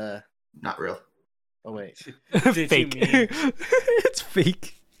as not real. oh wait. Did you fake. mean- It's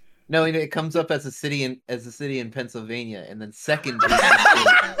fake. No, it comes up as a city in Pennsylvania, and then second.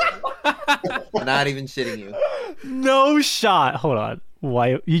 I'm not even shitting you. No shot. Hold on.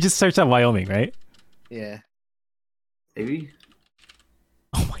 You just searched up Wyoming, right? Yeah. Maybe.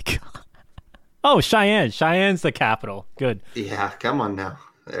 Oh my god. Oh, Cheyenne. Cheyenne's the capital. Good. Yeah, come on now.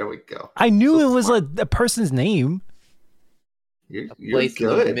 There we go. I knew So it was smart. a person's name. You're Place in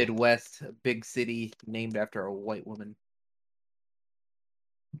the good. Midwest, a big city named after a white woman.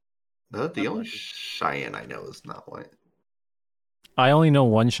 The only Cheyenne I know is not white. I only know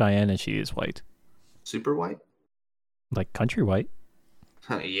one Cheyenne, and she is white. Super white? Like country white.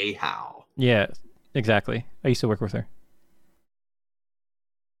 Yay how. Yeah, exactly. I used to work with her.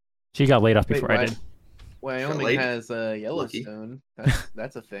 She got laid off Wait, before I why- did. Wyoming lady. has Yellowstone.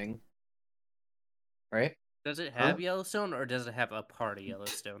 That's a thing, right? Does it have Yellowstone, or does it have a part of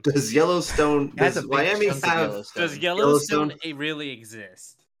Yellowstone? Does Yellowstone It has does a big Miami chunk of have Yellowstone. Does Yellowstone Yellowstone? really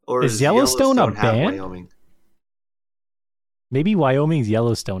exist? or Is does Yellowstone a have band? Wyoming? Maybe Wyoming's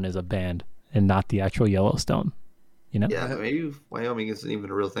Yellowstone is a band and not the actual Yellowstone. You know? Yeah, maybe Wyoming isn't even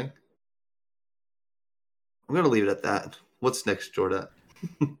a real thing. I'm gonna leave it at that. What's next, Jordan?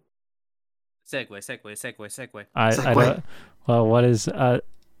 Segue. I Segue. don't. Well, what is I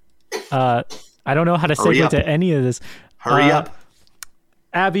don't know how to Hurry segue up. to any of this. Hurry up.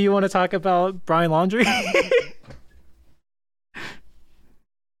 Abby, you want to talk about Brian Laundrie?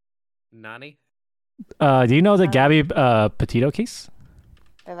 Nani? Do you know the Gabby Petito case?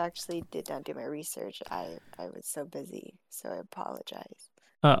 I've actually did not do my research. I was so busy, so I apologize.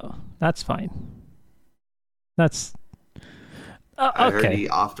 Oh, that's fine. That's I heard okay. he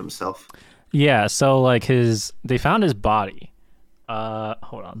offed himself. Yeah, so like they found his body.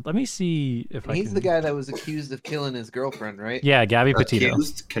 Hold on. Let me see if I He's can... the guy that was accused of killing his girlfriend, right? Yeah, Gabby Petito.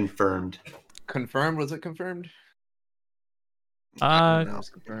 Accused, confirmed. Confirmed? Was it confirmed? No. It was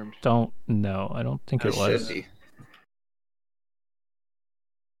confirmed. Don't know. I don't think it It was. should be.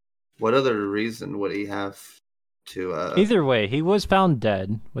 What other reason would he have to? Either way, he was found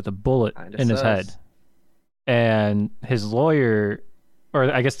dead with a bullet Kinda in his sus. head. And his lawyer,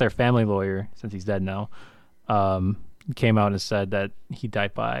 or I guess their family lawyer, since he's dead now, came out and said that he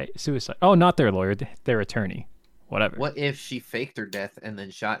died by suicide. Oh, not their lawyer, their attorney. Whatever. What if she faked her death and then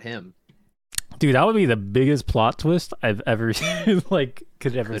shot him? Dude, that would be the biggest plot twist I've ever like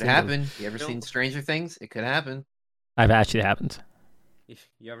could ever Could think of. happen. You ever Don't- seen Stranger Things? It could happen. I've actually happened.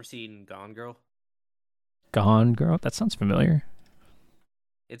 You ever seen Gone Girl? Gone Girl? That sounds familiar.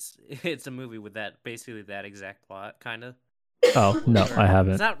 It's a movie with basically that exact plot, kind of. Oh, no, I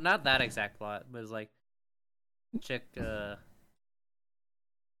haven't. It's not that exact plot, but it's like chick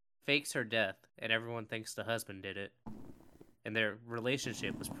fakes her death, and everyone thinks the husband did it, and their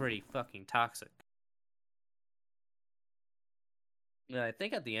relationship was pretty fucking toxic. Yeah, I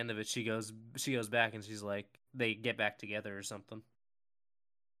think at the end of it, she goes back and she's like, they get back together or something.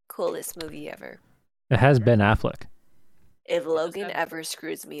 Coolest movie ever. It has Ben Affleck. If does Logan have- ever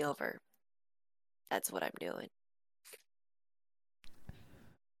screws me over, that's what I'm doing.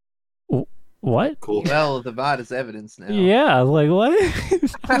 What? Cool. Well, the VOD is evidence now. Yeah, like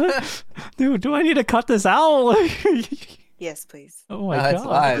what? Dude, do I need to cut this out? Yes, please. Oh my It's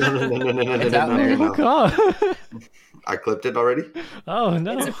god. live. No, It's out there. Oh god. I clipped it already. Oh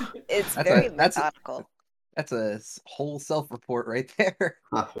no. It's That's very that's a- methodical. That's a whole self-report right there.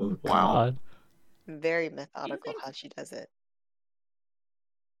 Wow. God. Very methodical how she does it.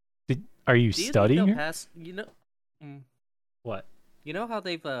 Are you Do you think studying they'll her? pass? What? You know how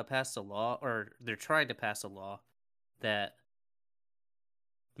they've passed a law, or they're trying to pass a law that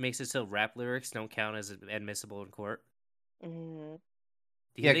makes it so rap lyrics don't count as admissible in court. Mm.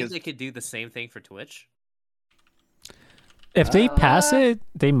 Do you Yeah, think 'cause- they could do the same thing for Twitch? If they pass it,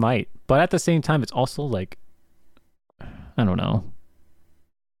 they might. But at the same time, it's also like, I don't know.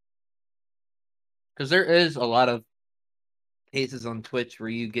 Because there is a lot of cases on Twitch where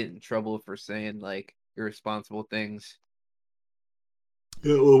you get in trouble for saying like irresponsible things.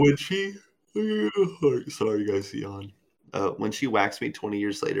 Yeah, well, when she, sorry guys, yawn. When she waxed me 20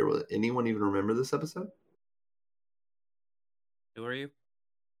 years later, will anyone even remember this episode? Who are you?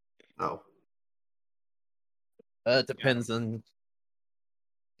 No. It depends on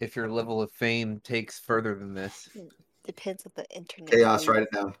if your level of fame takes further than this. Depends on the internet. Chaos, feed. write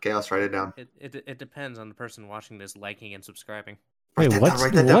it down. Chaos, write it down. It depends on the person watching this liking and subscribing. Wait,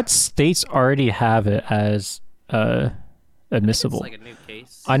 Write that down. what states already have it as admissible? I think it's like a new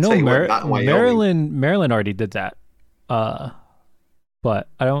case. I know Tell you what, not in Wyoming. Maryland already did that. But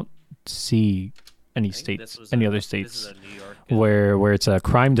I don't see any I think states, this was any a- other This is states a New York. where it's a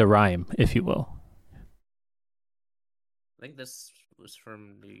crime to rhyme, if you will. I think this was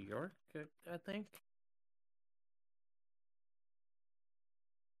from New York. I think.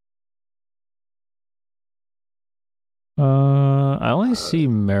 I only see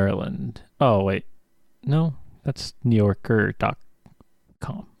Maryland. Oh wait, no, that's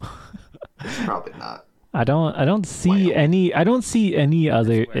NewYorker.com. It's probably not. I don't see Wyoming. any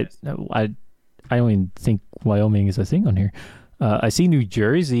other. where it I don't even think Wyoming is a thing on here. I see New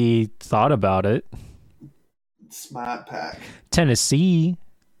Jersey thought about it. Smart pack. Tennessee,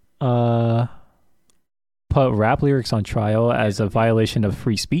 put rap lyrics on trial as a violation of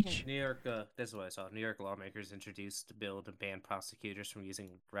free speech. New York. This is what I saw. New York lawmakers introduced a bill to ban prosecutors from using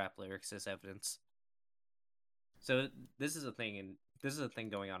rap lyrics as evidence. So this is a thing,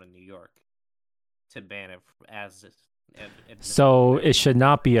 going on in New York to ban it as. So it should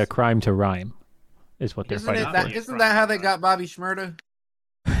not be a crime to rhyme, is what they're Isn't fighting it for. that? Isn't that how they got Bobby Shmurda?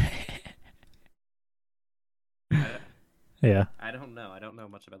 Yeah, I don't know. I don't know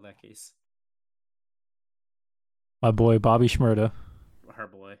much about that case. my boy Bobby Shmurda. Her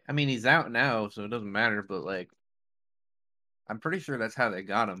boy. I mean, he's out now, so it doesn't matter. But like, I'm pretty sure that's how they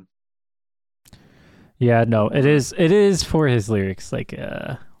got him. Yeah, no, it is for his lyrics. Like,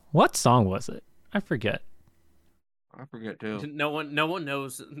 what song was it? I forget. I forget too. No one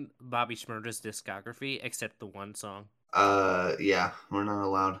knows Bobby Shmurda's discography except the one song, Yeah, we're not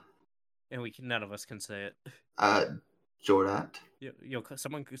allowed. and none of us can say it. Jordat.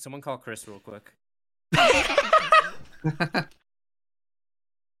 Someone call Chris real quick.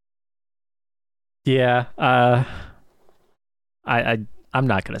 Yeah, I'm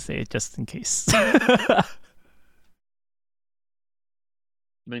not gonna say it just in case. I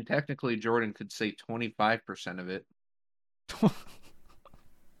mean, technically, Jordan could say 25% of it.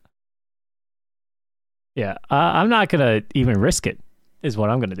 Yeah, I'm not gonna even risk it. Is what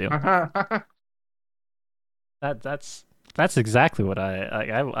I'm gonna do. That's exactly what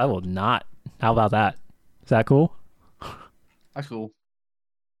I will not. How about that? Is that cool? That's cool.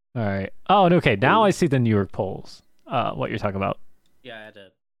 All right. Oh, and okay. Now I see the New York polls. What you're talking about? Yeah, I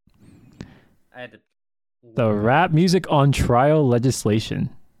had to. The rap music on trial legislation.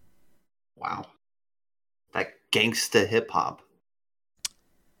 Wow. That gangsta hip hop.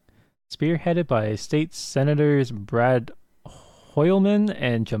 Spearheaded by state senators Brad Hoylman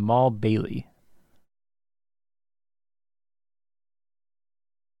and Jamal Bailey.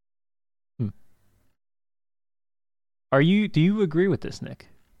 Do you agree with this, Nick?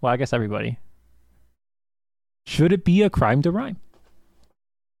 Well, I guess everybody. Should it be a crime to rhyme?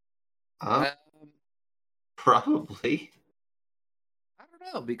 Probably. I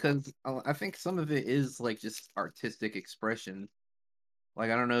don't know, because I think some of it is like just artistic expression.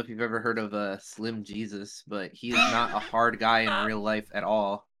 Like, I don't know if you've ever heard of Slim Jesus, but he is not a hard guy in real life at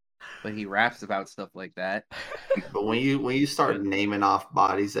all. But he raps about stuff like that. But when you start naming off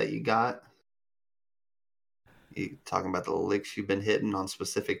bodies that you got, you talking about the licks you've been hitting on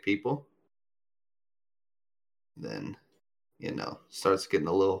specific people, then starts getting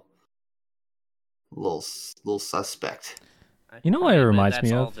a little suspect. You know what it reminds me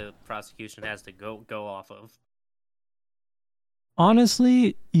That's all of? the prosecution has to go off of.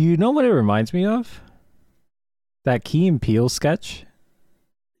 Honestly, you know what it reminds me of? That Key and Peele sketch.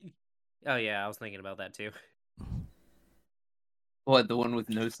 Oh yeah, I was thinking about that too. What, the one with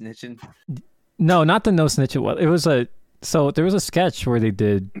no snitching? No, not the no snitch. It was there was a sketch where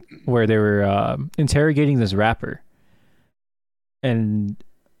they were interrogating this rapper, and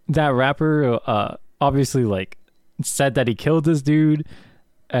that rapper obviously like said that he killed this dude,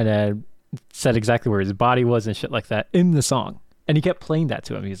 and then said exactly where his body was and shit like that in the song, and he kept playing that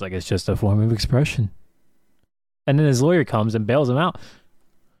to him. He's like, it's just a form of expression, and then his lawyer comes and bails him out.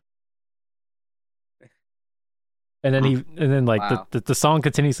 And then like Wow. the song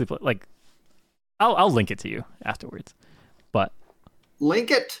continuously play, like I'll link it to you afterwards. But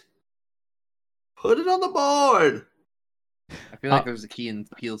Link it. Put it on the board. I feel like there's a Key and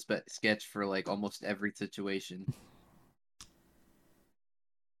Peele sketch for like almost every situation.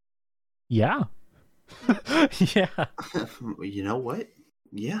 yeah. Yeah. You know what?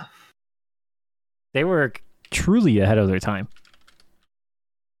 Yeah. They were truly ahead of their time.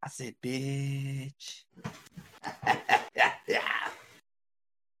 I said, bitch.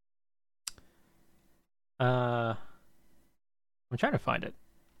 I'm trying to find it.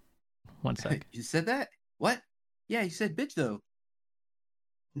 One sec. You said that? What? Yeah, you said bitch though.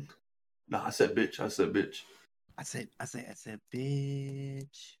 No, I said bitch. I said bitch. I said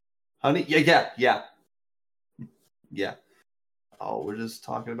bitch. Honey, yeah. Oh, we're just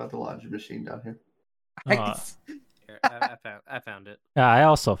talking about the laundry machine down here. Here, I found it. Yeah, I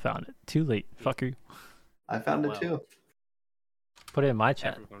also found it. Too late, fucker. I found Well. it too. Put it in my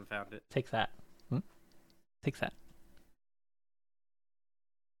chat. Everyone found it. Take that. Take that.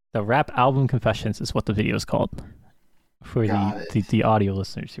 The Rap Album Confessions is what the video is called. For Got the audio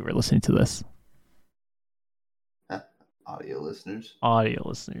listeners who are listening to this. Audio listeners. Audio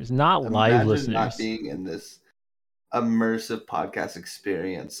listeners, not live Imagine listeners. not being in this immersive podcast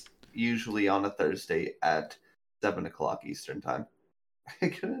experience, usually on a Thursday at 7:00 Eastern time. I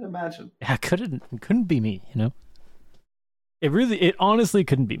couldn't imagine. Yeah, it couldn't be me, you know? It honestly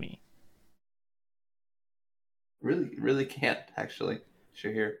couldn't be me. Really can't, actually.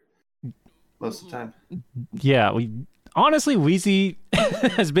 You're here most of the time. Yeah, honestly, Wheezy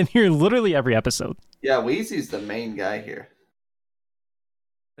has been here literally every episode. Yeah, Wheezy's the main guy here.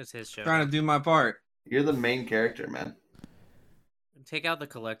 It's his show. Trying to do my part. You're the main character, man. Take out the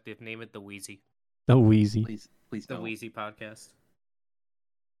collective. Name it the Wheezy. The Wheezy. Please The don't. Wheezy podcast.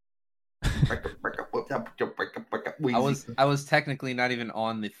 I was technically not even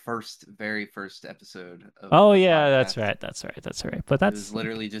on the very first episode of Oh the yeah, podcast. that's right. But It that's was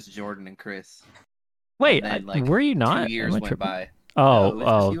literally just Jordan and Chris. wait, and then, like, were you not? 2 years Am I went tripping? by. Oh, No, it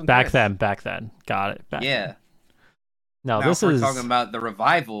was just you and back Chris. then. Got it. Back Yeah. then. No, Now, this if we're is talking about the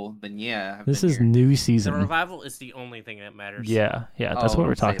revival, then yeah. I've this been is here. new The season. revival is the only thing that matters. Yeah, that's Oh, what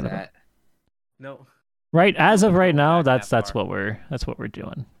we're don't say talking about. that. No. Right, as of right now, Back that that's far. what we're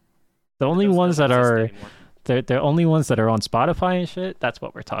doing. The only Those ones don't that exist are anymore. the only ones that are on Spotify and shit, that's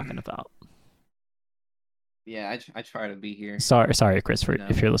what we're talking about. Yeah, I try to be here. Sorry, Chris, No.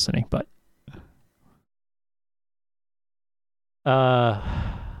 if you're listening, but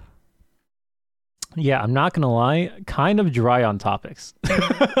yeah, I'm not gonna lie, kind of dry on topics.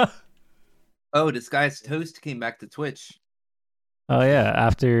 Oh, Disguised Toast came back to Twitch. Oh yeah, You see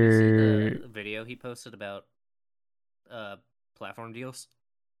after the video he posted about platform deals?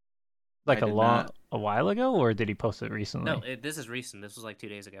 like I did not. a while ago, or did he post it recently? No, this is recent. This was like 2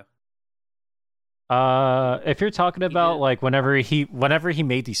 days ago. If you're talking about did- like whenever he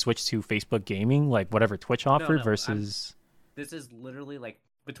made the switch to Facebook gaming, like whatever Twitch offered no, versus This is literally like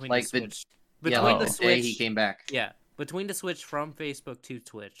between Like the the- switch. Yeah, Between like the the day switch, he came back. yeah, between the switch from Facebook to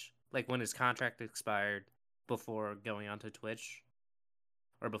Twitch, like when his contract expired before going on to Twitch,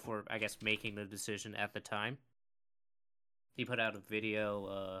 or before I guess making the decision at the time, he put out a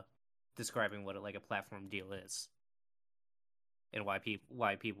video describing what like a platform deal is and why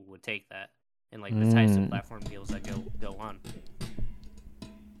people would take that and like the types of platform deals that go on.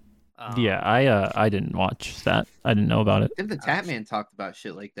 yeah, I didn't watch that. I didn't know about it. I think the Tatman talked about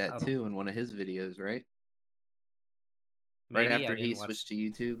shit like that Oh. too in one of his videos, right? Maybe Right I after he didn't watch- switched to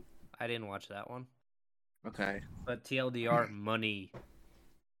YouTube. I didn't watch that one. Okay. But TLDR, money.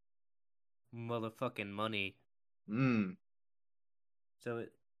 Motherfucking money. So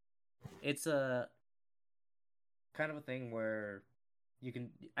it's a kind of a thing where you can.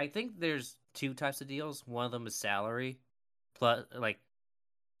 I think there's two types of deals. One of them is salary,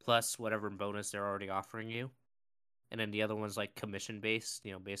 plus whatever bonus they're already offering you, and then the other one's like commission based.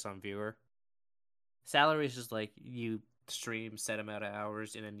 Based on viewer. Salary is just like you stream set amount of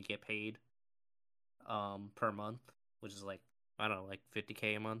hours and then you get paid, per month, which is like I don't know, like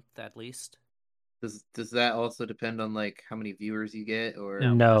 $50K a month at least. Does that also depend on like how many viewers you get, or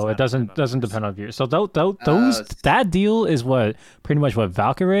No. No, it does not doesn't depend on depend on viewers. So those that deal is pretty much what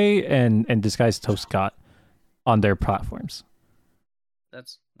Valkyrie and Disguised Toast got on their platforms.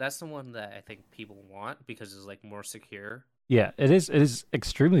 That's the one that I think people want because it's like more secure. Yeah, it is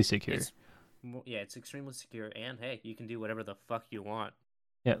extremely secure. It's extremely secure, and hey, you can do whatever the fuck you want.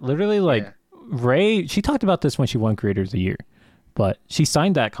 Yeah, literally, like Yeah. Ray, she talked about this when she won Creator of the Year, but she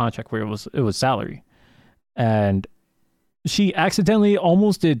signed that contract where it was salary, and she accidentally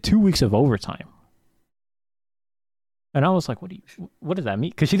almost did 2 weeks of overtime. And I was like, what does that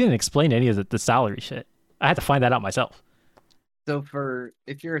mean? Because she didn't explain any of the salary shit. I had to find that out myself. So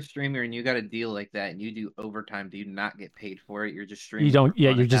if you're a streamer and you got a deal like that and you do overtime, do you not get paid for it? You're just streaming. You don't. For Yeah,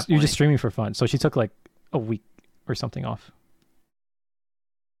 fun you're at that just point? streaming for fun. So she took like a week or something off.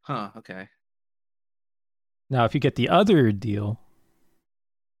 Huh. Okay. Now, if you get the other deal,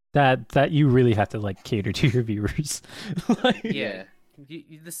 that you really have to like cater to your viewers. Like, Yeah.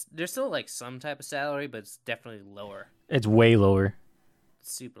 There's still like some type of salary, but it's definitely lower. it's way lower.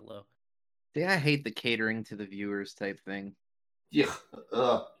 It's super low. See, I hate the catering to the viewers type thing. Yeah.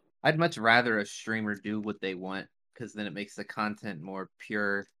 I'd much rather a streamer do what they want because then it makes the content more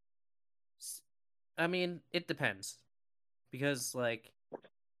pure. I mean, it depends. Because, like,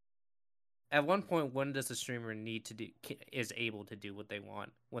 at one point, when does a streamer is able to do what they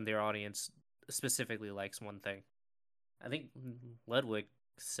want when their audience specifically likes one thing? I think Ludwig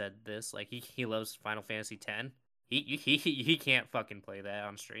said this. Like, he loves Final Fantasy X. He can't fucking play that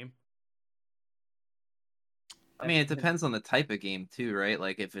on stream. I mean, it depends on the type of game too, right?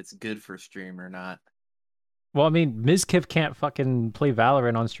 Like if it's good for stream or not. Well, I mean, Mizkif can't fucking play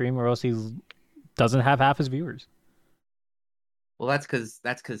Valorant on stream, or else he doesn't have half his viewers. Well, that's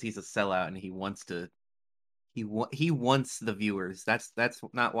because he's a sellout and he wants to. He wants the viewers. That's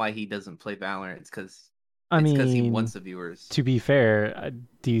not why he doesn't play Valorant. It's because he wants the viewers. To be fair,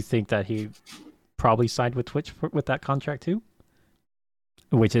 do you think that he probably signed with Twitch with that contract too?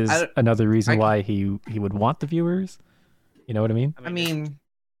 Which is another reason why he would want the viewers. You know what I mean? I mean,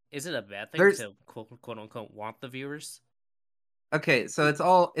 is it a bad thing to quote unquote want the viewers? Okay, so it's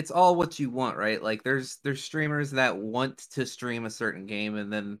all what you want, right? Like there's streamers that want to stream a certain game,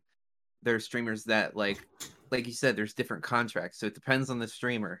 and then there's streamers that like you said, there's different contracts. So it depends on the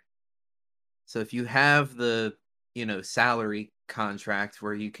streamer. So if you have the salary contract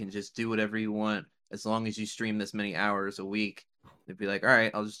where you can just do whatever you want as long as you stream this many hours a week, they'd be like, all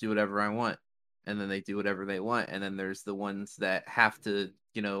right, I'll just do whatever I want. And then they do whatever they want. And then there's the ones that have to,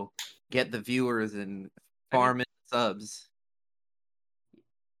 get the viewers and farm in subs.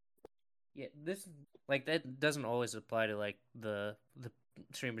 Yeah, that doesn't always apply to like the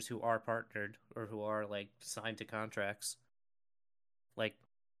streamers who are partnered or who are like signed to contracts. Like,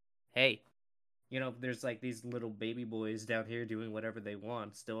 hey, there's like these little baby boys down here doing whatever they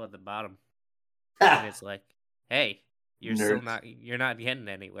want, still at the bottom. And it's like, hey, you're you're not getting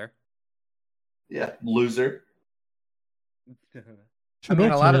anywhere. Yeah, loser. I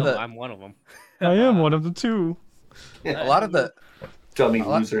mean, I'm one of them. I am one of them too. Yeah. A lot of the dummy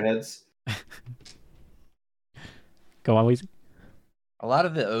loser heads. Go on, Weezy. A lot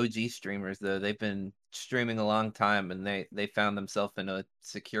of the OG streamers, though, they've been streaming a long time, and they found themselves in a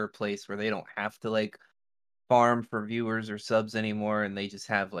secure place where they don't have to like farm for viewers or subs anymore, and they just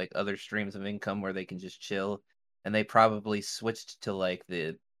have like other streams of income where they can just chill. And they probably switched to like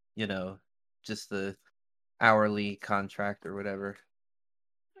the, just the hourly contract or whatever.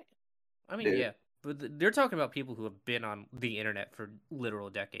 I mean, yeah, but they're talking about people who have been on the internet for literal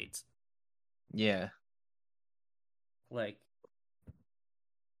decades. Yeah. Like,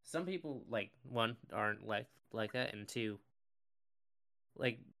 some people, like, one, aren't like that, and two,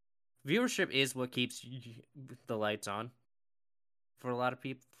 like, viewership is what keeps the lights on for a lot of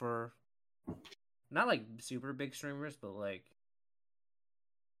people, for not, like, super big streamers, but, like,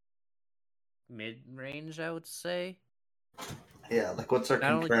 mid-range, I would say. Yeah, like, what's our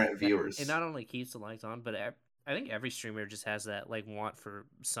concurrent viewers? It not only keeps the lights on, but I think every streamer just has that, like, want for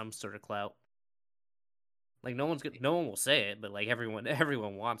some sort of clout. Like, no one will say it, but like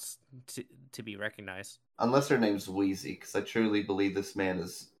everyone wants to be recognized. Unless her name's Wheezy, because I truly believe this man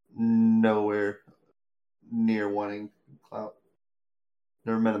is nowhere near wanting clout.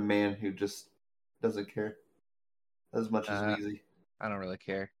 Never met a man who just doesn't care as much as Wheezy. I don't really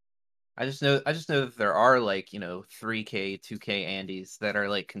care. I just know that there are like 3K, 2K Andes that are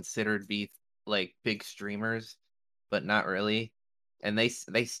like considered to be like big streamers, but not really. And they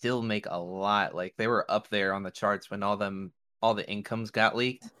still make a lot. Like they were up there on the charts when all the incomes got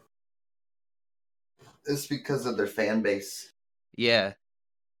leaked. It's because of their fan base. Yeah.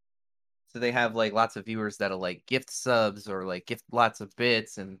 So they have like lots of viewers that'll like gift subs or like gift lots of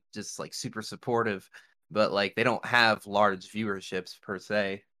bits and just like super supportive, but like they don't have large viewerships per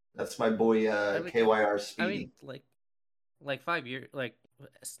se. That's my boy KYR Speedy. I mean, like 5 years, like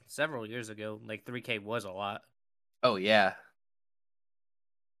several years ago, like 3K was a lot. Oh yeah.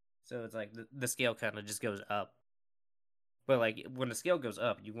 So it's like the scale kind of just goes up. But like when the scale goes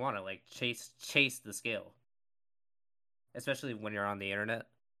up, you want to like chase the scale, especially when you're on the internet,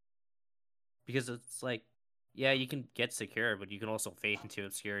 because it's like Yeah, you can get secure, but you can also fade into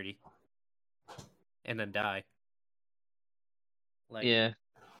obscurity and then die. Like Yeah.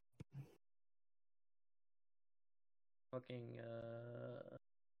 fucking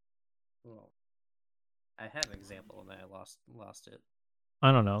well, I had an example and then I lost it.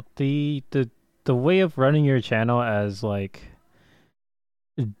 I don't know. The way of running your channel as like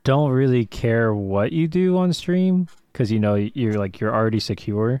don't really care what you do on stream because you're already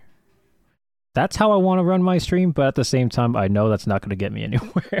secure. That's how I want to run my stream, but at the same time, I know that's not going to get me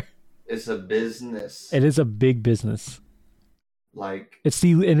anywhere. It's a business. It is a big business. Like It's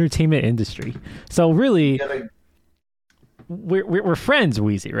the entertainment industry. So really, you gotta, we're friends,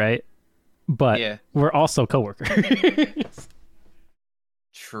 Wheezy, right? But Yeah. we're also coworkers.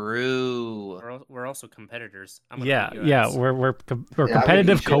 True. We're also competitors. I'm gonna yeah, beat your yeah, ass. we're Yeah, I'm gonna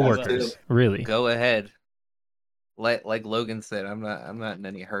competitive eat your ass, coworkers. too. Really. Go ahead. Like Logan said, I'm not in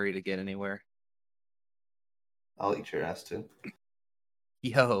any hurry to get anywhere. I'll eat your ass too.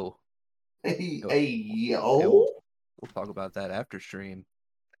 Yo. Hey, Yo. yo. We'll talk about that after stream.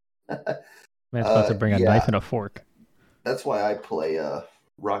 Man's about to bring a knife and a fork. That's why I play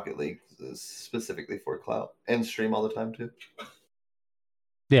Rocket League specifically for clout and stream all the time too.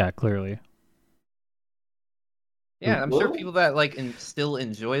 Yeah, clearly. Yeah, I'm sure Whoa. people that like still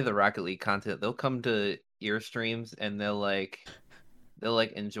enjoy the Rocket League content, they'll come to your streams and they'll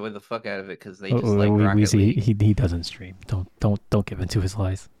enjoy the fuck out of it because they just like Rocket Weezy, League. he doesn't stream. Don't give into his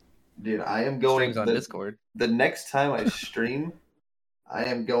lies. Dude, I am going Streams on Discord. The next time I stream, I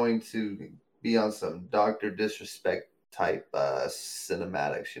am going to be on some Dr. Disrespect type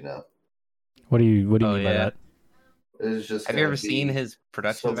cinematics, you know. What do you Oh, mean by yeah. that? It's just Have you ever seen his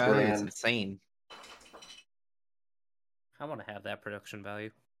production so value? It's grand. insane. I want to have that production value.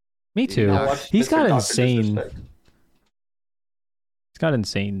 Me Did you too. not watch He's Mr. got Dr. insane. Disrespect? He's got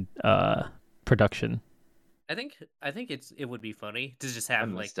insane production. I think it would be funny to just have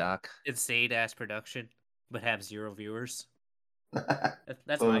I'm like Doc. insane ass production, but have 0 viewers.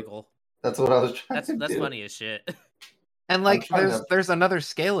 That's Well, my goal. That's what I was trying to That's do. funny as shit. And like trying to- there's another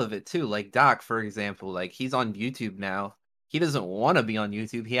scale of it too. Like Doc, for example, like he's on YouTube now. He doesn't want to be on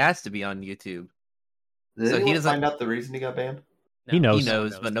YouTube. He has to be on YouTube. Did So he anyone doesn't- find out the reason he got banned? He No, knows. He no one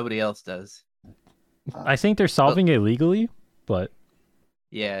knows, but nobody else does. I think they're solving it legally, but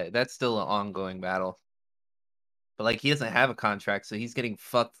Yeah, that's still an ongoing battle. But like he doesn't have a contract, so he's getting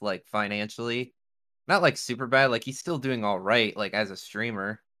fucked like financially. Not like super bad, like he's still doing all right like as a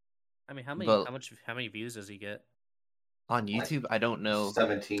streamer. I mean, how But- many views does he get? On YouTube, I don't know.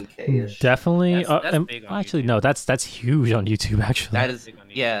 17K-ish. definitely. That's big on actually, YouTube. no, that's huge on YouTube. Actually, That is Big on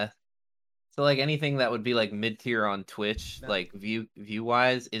YouTube. yeah. So like anything that would be like mid tier on Twitch, No. like view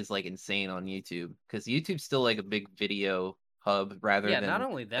wise, is like insane on YouTube because YouTube's still like a big video hub rather Yeah, than not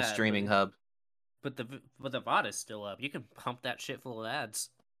only a that, streaming hub. but the VOD is still up. You can pump that shit full of ads.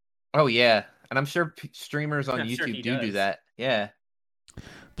 Oh yeah, and I'm sure streamers on I'm sure YouTube he do does. that. Yeah,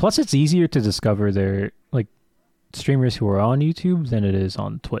 plus it's easier to discover their like streamers who are on YouTube than it is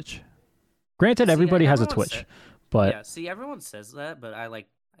on Twitch. Granted, See, everybody has a everyone Twitch, said- but yeah, see, everyone says that, but I like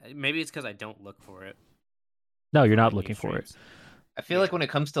maybe it's because I don't look for it. no, you're not Finding looking new for it. streams. I feel like when it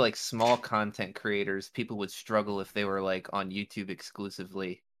comes to like small content creators, people would struggle if they were like on YouTube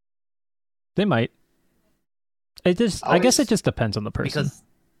exclusively They might. I guess Always- it just depends on the person.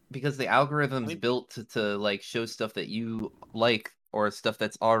 because the algorithm's Maybe- built to like show stuff that you like or stuff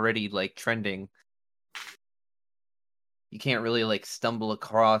that's already like trending. You can't really like stumble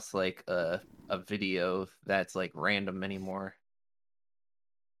across like a video that's like random anymore.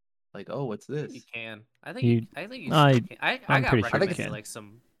 Like, oh, what's I think this? you can. I think You- I think you I- still can. I I'm got pretty sure you recommended can. like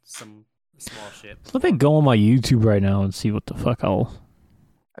some small shit. Let me before. go on my YouTube right now and see what the fuck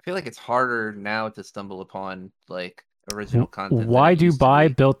I feel like it's harder now to stumble upon like original content. than Why it used to Dubai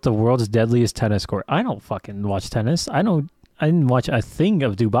be. built the world's deadliest tennis court? I don't fucking watch tennis. I didn't watch a thing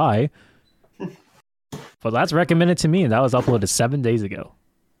of Dubai. But that's recommended to me, and that was uploaded 7 days ago.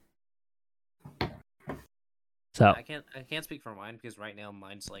 So, I can't speak for mine because right now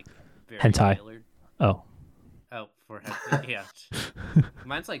mine's like very Hentai. tailored. oh, Oh, for yeah.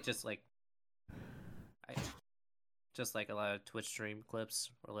 Mine's like just like a lot of Twitch stream clips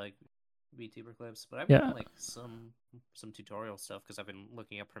or like VTuber clips, but I've Yeah. done like some tutorial stuff because I've been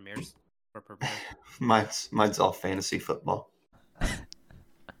looking up premieres for Premiere. Mine's all fantasy football.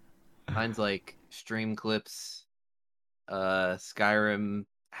 Mine's like stream clips, Skyrim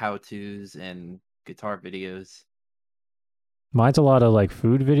how-tos, and guitar videos. mine's a lot of like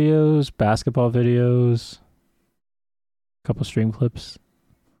food videos, basketball videos, a couple stream clips.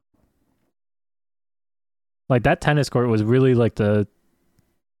 Like that tennis court was really like the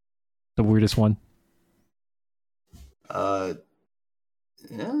weirdest one. Uh,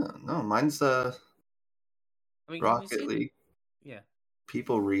 yeah, no, mine's I mean, we've Rocket seen, League. yeah.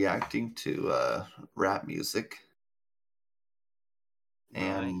 People reacting to rap music Bro,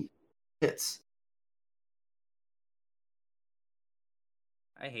 and hits.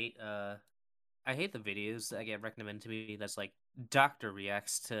 I hate the videos that get recommended to me that's like doctor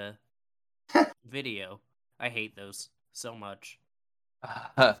reacts to video. I hate those so much.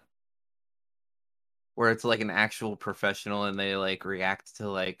 Where it's like an actual professional and they like react to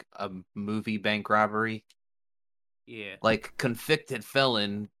like a movie bank robbery. Yeah. Like convicted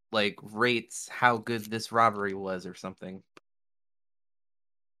felon like rates how good this robbery was or something.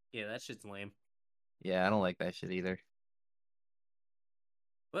 Yeah, that shit's lame. Yeah, I don't like that shit either.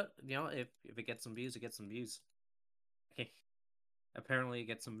 But you know, if it gets some views, it gets some views. Okay. Apparently it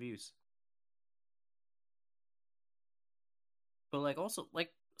gets some views. But like also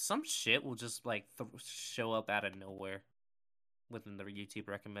like some shit will just like show up out of nowhere within the YouTube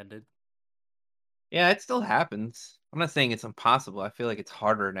recommended. Yeah, it still happens. I'm not saying it's impossible. I feel like it's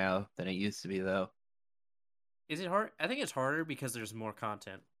harder now than it used to be though. Is it hard? I think it's harder because there's more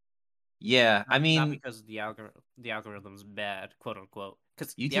content. Yeah, I Not mean, because the algorithm's bad, quote unquote.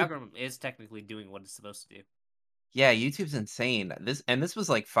 Because the YouTube algorithm is technically doing what it's supposed to do. Yeah, YouTube's insane. This was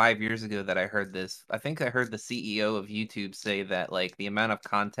like 5 years ago that I heard this. I think I heard the CEO of YouTube say that like the amount of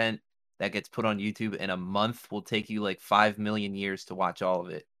content that gets put on YouTube in a month will take you like 5 million years to watch all of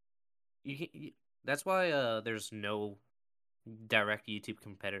it. That's why there's no direct YouTube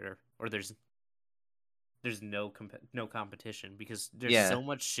competitor, or there's no no competition, because there's Yeah. so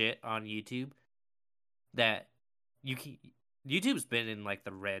much shit on YouTube that YouTube's been in like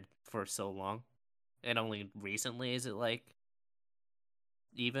the red for so long, and only recently is it like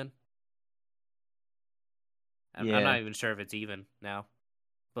even. I'm Yeah. not even sure if it's even now,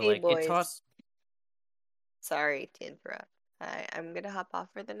 but Hey, like it boys. tossed. Sorry to interrupt. I'm gonna hop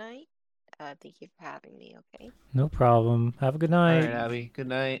off for the night. Thank you for having me. Okay. No problem. Have a good All night. right, Abby. Good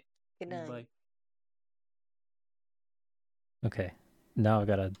night. Good night. Bye. Okay. Now I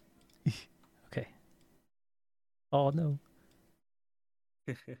gotta. Okay. Oh no.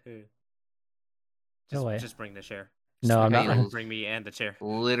 No way. Just bring the chair. No, I'm Okay, not. you'll- Bring me and the chair.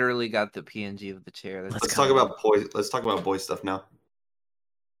 Literally got the PNG of the chair. That's Let's go. talk about boy stuff now.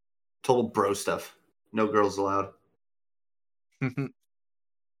 Total bro stuff. No girls allowed.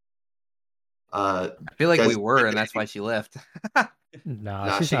 I feel like Guys, we were, and that's why she left. Nah,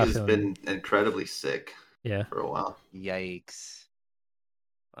 Nah, she's she not has feeling. been incredibly sick Yeah. for a while. Yikes.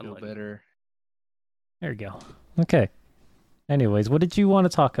 Feel Unlucky. better. There you go. Okay. Anyways, what did you want to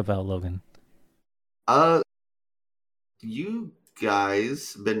talk about, Logan? You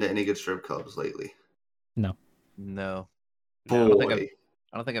guys been to any good strip clubs lately? No. No. Boy,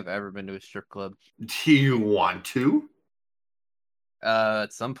 I don't think I've ever been to a strip club. do you want to?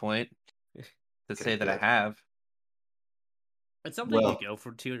 At some point. To Okay, say that I good. have. It's something Well- you go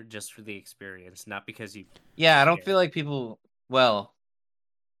for just for the experience, not because you. Yeah, I don't care. feel like people. Well,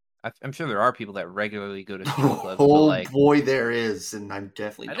 I'm sure there are people that regularly go to strip clubs, but Oh like boy, there is, and I'm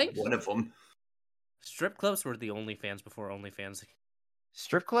definitely I not think- one of them. Strip clubs were the OnlyFans before OnlyFans.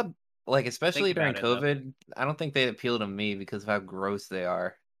 strip club, like especially Think during about it, though. COVID, I don't think they appeal to me because of how gross they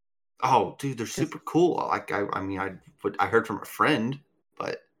are. Oh, dude, they're super cool. Like I mean, I heard from a friend,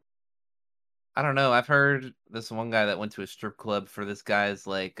 but I don't know. I've heard this one guy that went to a strip club for this guy's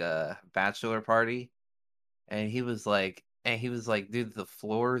like bachelor party, and he was like, dude, the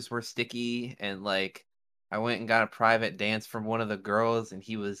floors were sticky, and like I went and got a private dance from one of the girls, and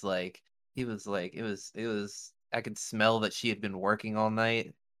he was like, it was. I could smell that she had been working all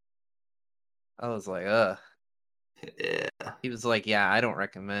night. I was like, ugh. yeah. He was like, yeah, I don't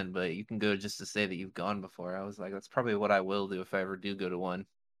recommend, but you can go just to say that you've gone before. I was like, that's probably what I will do if I ever do go to one.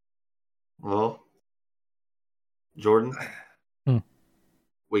 Well, Jordan, Hmm.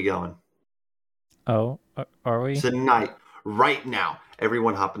 we going Oh, are we? tonight, right now.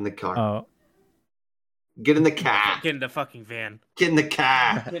 Everyone, hop in the car. Oh, Get in the car. Get in the fucking van. Get in the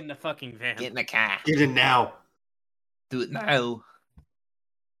car. Get in the fucking van. Get in the car. Get in now. Do it now.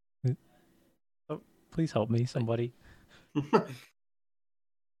 please help me, somebody.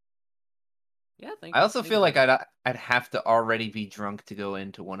 Yeah, I also feel like I'd have to already be drunk to go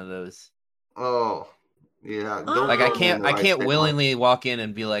into one of those. Oh, yeah. Don't Like go I in can't the right state of mind. willingly walk in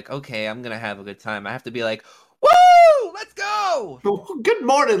and be like, okay, I'm gonna have a good time. I have to be like, woo, let's go. Good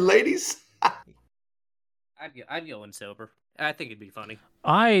morning, ladies. I'd go in sober. I think it'd be funny.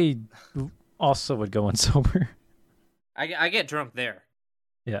 I also would go in sober. I get drunk there.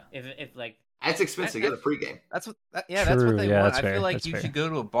 Yeah. If like That's expensive. Get a pregame. That's what that's what they Yeah, want. that's I fair, feel like that's you fair. should go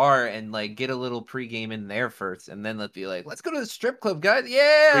to a bar and like get a little pregame in there first, and then let's be like, let's go to the strip club, guys.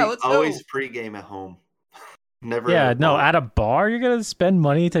 Yeah, let's Always go. pregame at home. Never. Yeah, at a no, bar. at a bar you're gonna spend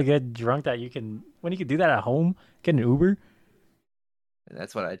money to get drunk that you can when you can do that at home, get an Uber.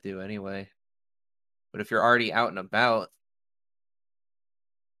 That's what I do anyway. But if you're already out and about,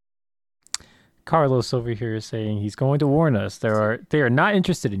 Carlos over here is saying he's going to warn us. They are not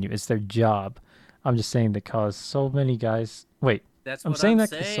interested in you. It's their job. I'm just saying that cause so many guys. Wait, That's I'm what saying I'm that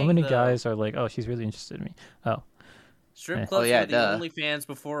because so many though. guys are like, oh, she's really interested in me. Oh, Strip Eh. clubs yeah, were the duh. OnlyFans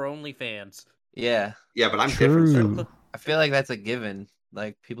before OnlyFans. yeah, Yeah, but I'm different. true. So. I feel like that's a given.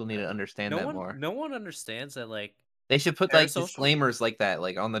 Like people need to understand that more. No one understands that. Like, They should put like Parasocial? disclaimers like that,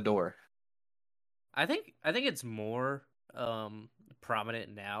 like on the door. I think it's more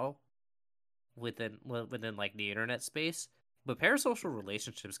prominent now within like the internet space, but parasocial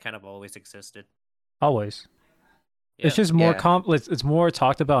relationships kind of always existed. Always. Yeah. It's just more Yeah. it's more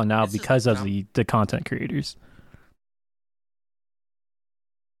talked about now It's just because of com- the content creators.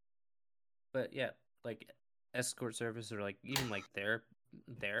 But yeah, like escort service or like even like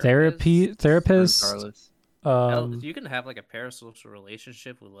Therapy therapists. Regardless. You can have like a parasocial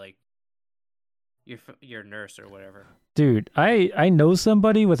relationship with like your nurse or whatever. Dude, I know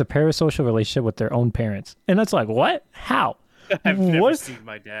somebody with a parasocial relationship with their own parents, and that's like, what? How? I've never What? seen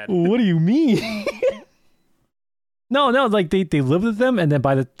my dad. What do you mean? No, like they live with them, and then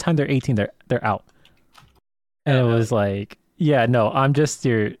by the time they're 18, they're out. And Oh, it was like, yeah, no, I'm just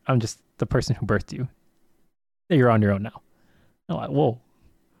the person who birthed you. You're on your own now. I'm like, whoa.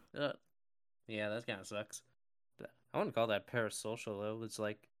 Yeah, that kind of sucks. But I wouldn't call that parasocial though. It's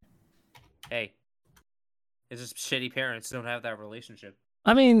like, hey, it's just shitty parents don't have that relationship.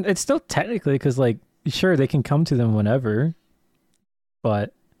 I mean, it's still technically because, like, sure, they can come to them whenever,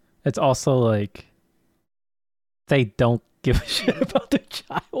 but it's also like they don't give a shit about their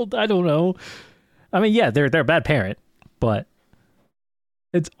child. I don't know. I mean, yeah, they're a bad parent, but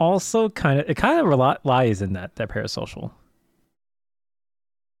it's also kind of lies in that parasocial.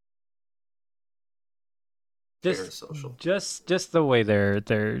 Parasocial. Just the way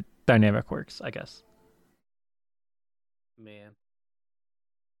their dynamic works, I guess. Man,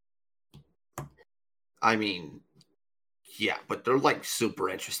 I mean, yeah, but they're like super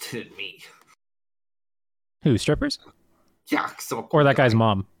interested in me. Who, strippers? Yeah, so Or that guy's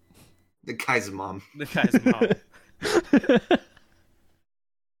mom? The guy's mom. the guy's mom.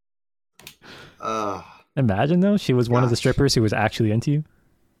 Imagine though, she was one of the Gosh. strippers who was actually into you.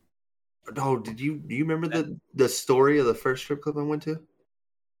 No, do you remember the story of the first strip club I went to?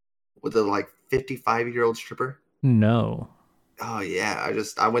 With the like 55-year-old stripper? No. Oh yeah,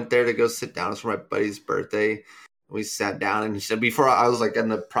 I went there to go sit down. It's for my buddy's birthday. We sat down and she said before I was like in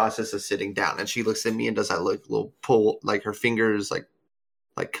the process of sitting down, and she looks at me and does that like little pull, like her fingers like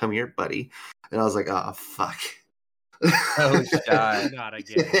come here, buddy. And I was like, oh fuck. Oh god. Not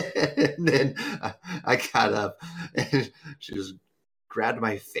again. And then I got up and she just grabbed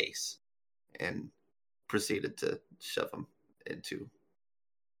my face and proceeded to shove him into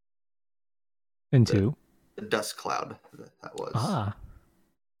Into? the dust cloud that was. Ah.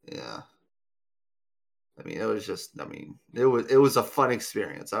 Yeah. I mean, it was a fun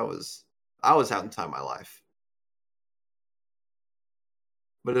experience. I was having the time of my life.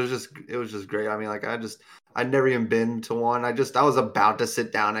 But it was just great. I mean, like I'd never even been to one. I was about to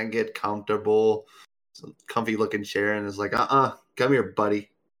sit down and get comfortable. Some comfy looking chair, and it's like, come here, buddy.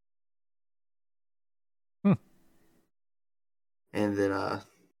 And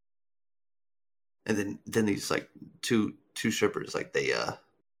then these like two strippers, like they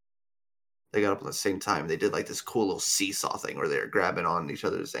got up at the same time. They did like this cool little seesaw thing where they were grabbing on each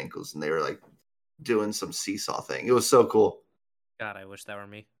other's ankles and they were like doing some seesaw thing. It was so cool. God, I wish that were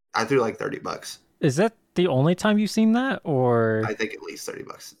me. I threw like $30. Is that the only time you've seen that, or I think at least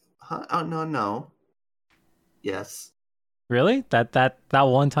 $30. Huh? Oh no. Yes. really? That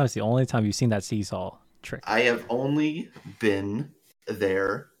one time is the only time you've seen that seesaw trick. I have only been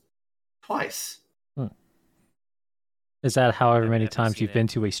there twice. Is that however I've many never times seen you've it. been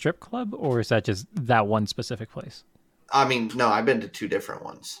to a strip club, or is that just that one specific place? I mean, no, I've been to two different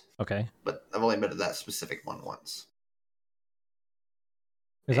ones, Okay. but I've only been to that specific one once.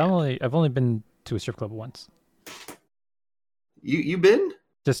 Because Yeah. I've only been to a strip club once. You been?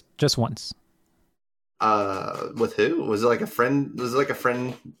 Just once. With who? Was it like a friend? Was it like a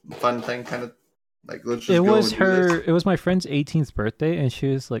friend fun thing, kind of like let's just It go was and do this? it was my friend's 18th birthday, and she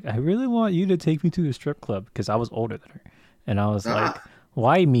was like, I really want you to take me to the strip club, because I was older than her. And I was like,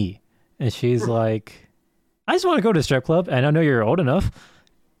 why me? And she's like, I just want to go to the strip club, and I know you're old enough.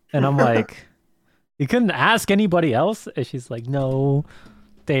 And I'm like, You couldn't ask anybody else? And she's like, no,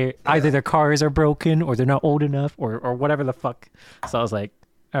 they either their cars are broken or they're not old enough or whatever the fuck. So I was like,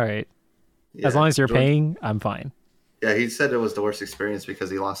 all right, as long as you're paying, I'm fine. Yeah, he said it was the worst experience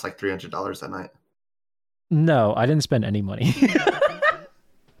because he lost like $300 that night. No, I didn't spend any money.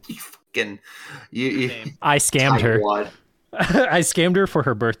 You fucking you I scammed her. I scammed her for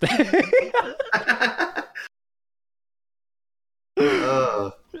her birthday.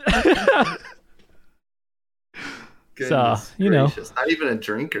 So, you know. Not even a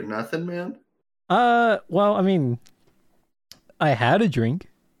drink or nothing, man? Well, I mean, I had a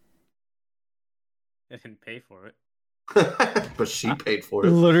drink. I didn't pay for it. But she paid for it.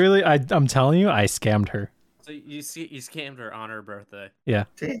 Literally, I'm telling you, I scammed her. So you scammed her on her birthday. Yeah.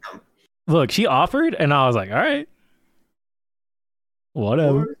 Damn. Look, she offered, and I was like, all right.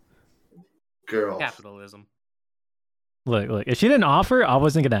 Whatever. Girl. Capitalism. Look, if she didn't offer, I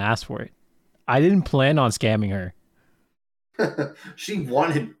wasn't going to ask for it. I didn't plan on scamming her. She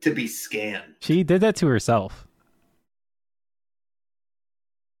wanted to be scammed. She did that to herself.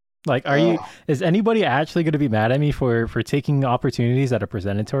 Like, is anybody actually going to be mad at me for taking opportunities that are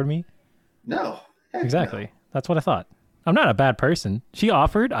presented toward me? No. Exactly. No. That's what I thought. I'm not a bad person. She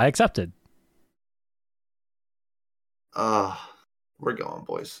offered, I accepted. We're going,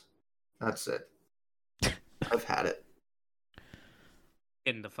 boys. That's it. I've had it.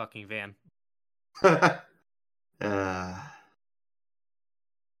 Get in the fucking van.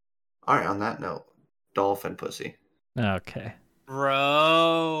 All right, on that note, dolphin pussy. Okay.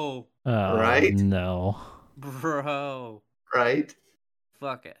 Bro. Right? No. Bro. Right?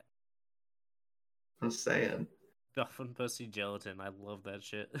 Fuck it. I'm saying. Dolphin pussy gelatin. I love that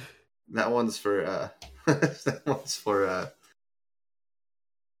shit. That one's for that one's for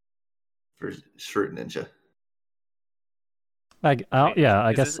Fruit Ninja. I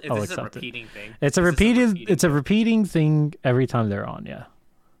guess I'll this accept a repeating it. thing? It's a repeating thing every time they're on, yeah.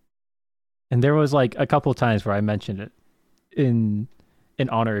 And there was like a couple times where I mentioned it in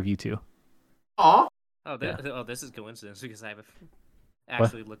honor of you two. Aw. Oh, this is coincidence because I've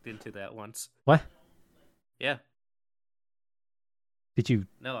actually looked into that once. What? Yeah. Did you?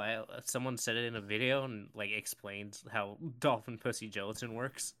 No, someone said it in a video and like explains how dolphin pussy gelatin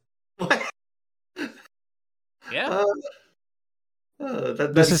works. What? Yeah.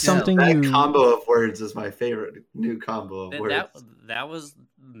 This is something that combo of words is my favorite new combo of words. That was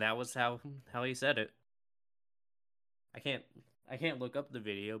how he said it. I can't look up the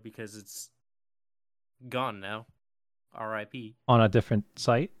video because it's gone now. R.I.P. On a different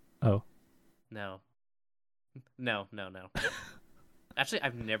site? Oh. No. Actually,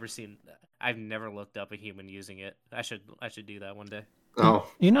 I've never looked up a human using it. I should do that one day. Oh.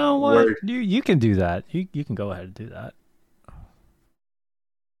 You know what? Word. You can do that. You can go ahead and do that.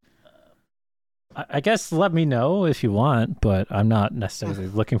 I guess let me know if you want, but I'm not necessarily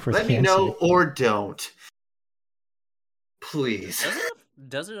looking for Let me know or don't. Please.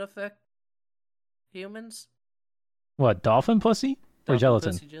 Does it affect humans? What, dolphin pussy or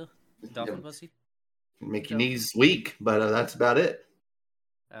gelatin? Dolphin pussy? Make your knees weak, but that's about it.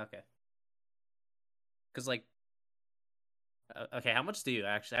 Okay. Because okay, how much do you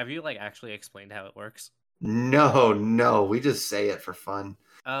actually have you actually explained how it works? No, we just say it for fun.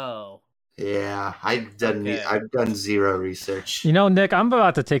 Oh. Yeah, I've done zero research. You know, Nick, I'm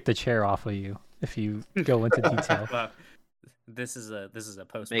about to take the chair off of you if you go into detail. Well, this is a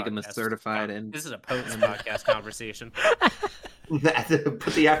post. Make him a certified and this is a post podcast conversation.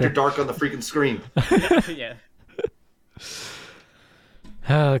 Put the After Dark on the freaking screen. Yeah.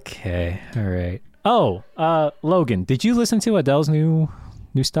 Okay, all right. Oh, Logan, did you listen to Adele's new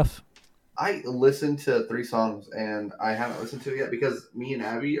stuff? I listened to 3 songs, and I haven't listened to it yet because me and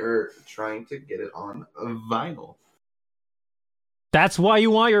Abby are trying to get it on vinyl. That's why you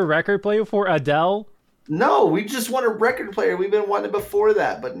want your record player for Adele? No, we just want a record player. We've been wanting it before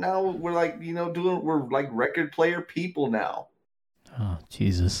that, but now we're we're like record player people now. Oh,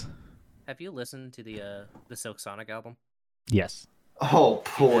 Jesus. Have you listened to the Silk Sonic album? Yes. Oh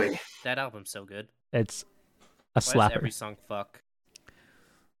boy, that album's so good. It's a slapper. Why does every song fuck?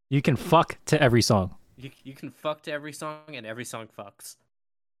 You can fuck to every song. You can fuck to every song, and every song fucks.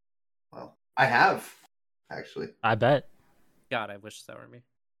 Well, I have actually. I bet. God, I wish that were me.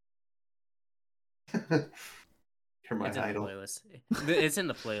 You're my idol. It's in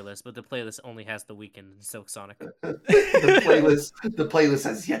the playlist, but the playlist only has The Weeknd and Silk Sonic. the playlist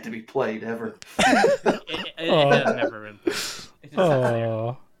has yet to be played ever. It has never been played.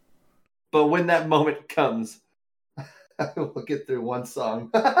 Oh. But when that moment comes, we'll get through one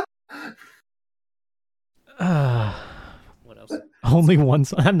song. What That was Only one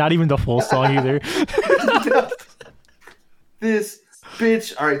song, not even the full song either. This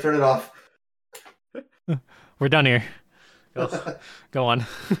bitch. All right, turn it off. We're done here. Go on.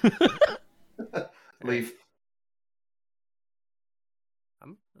 Leave.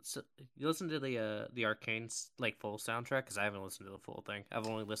 So you listen to the Arcane's like full soundtrack? Because I haven't listened to the full thing. I've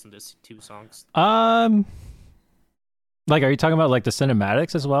only listened to 2 songs. Like, are you talking about like the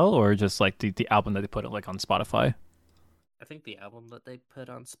cinematics as well, or just like the album that they put like on Spotify? I think the album that they put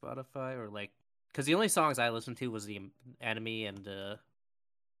on Spotify, or like, because the only songs I listened to was the Enemy and the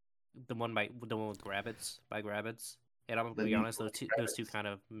one with Grabbits by Grabbits. And I'm gonna be honest, those two kind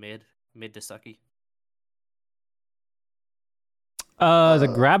of mid to sucky. The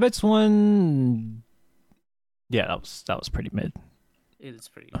Grabbits one, yeah, that was pretty mid. It's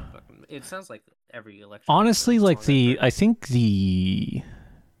pretty fucking. It sounds like every election. Honestly, like I think the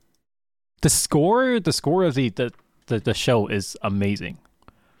score of the show is amazing.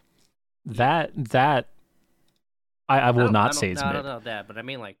 That I will not say it's mid. I don't know that, but I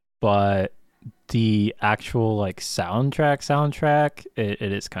mean like. But the actual like soundtrack, it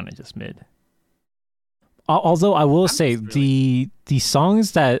is kind of just mid. Although I will say the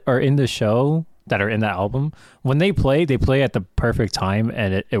songs that are in the show that are in the album, when they play at the perfect time,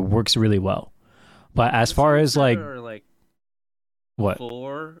 and it works really well. But as far as like what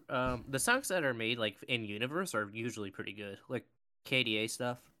the songs that are made like in universe are usually pretty good, like KDA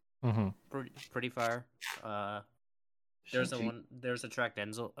stuff. Pretty fire. There's a track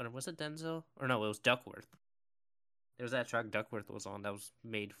Denzel, or was it Denzel? Or no, it was Duckworth. There's that track Duckworth was on that was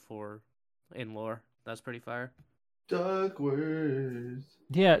made for in lore. That's pretty fire. Duckworth.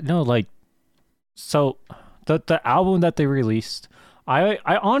 Yeah, no, like, so the album that they released, I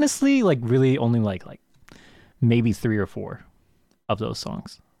honestly like really only like maybe 3 or 4 of those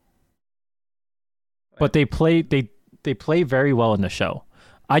songs. But they play very well in the show.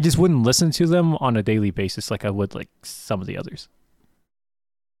 I just wouldn't listen to them on a daily basis like I would like some of the others.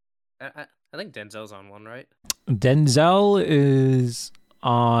 I think Denzel's on one, right? Denzel is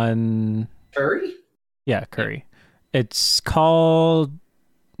on Curry? Yeah, Curry. It's called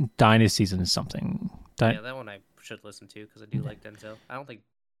Dynasties and something. Yeah, that one I should listen to because I do like Denzel. I don't think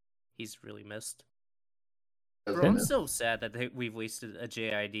he's really missed. Bro, I'm so sad that we've wasted a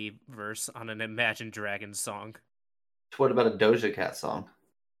JID verse on an Imagine Dragons song. What about a Doja Cat song?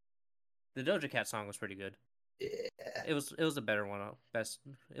 The Doja Cat song was pretty good. Yeah. It was a better one. It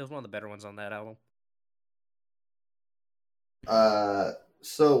was one of the better ones on that album.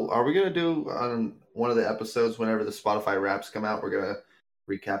 So are we gonna do on one of the episodes whenever the Spotify Wraps come out? We're gonna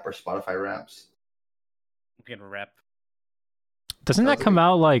recap our Spotify Wraps. We're gonna rap. Doesn't that come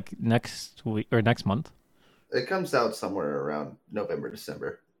out like next week or next month? It comes out somewhere around November,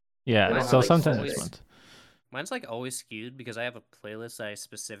 December. Yeah, so sometime next month. Mine's like always skewed because I have a playlist that I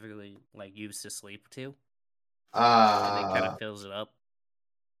specifically like use to sleep to. And it kind of fills it up.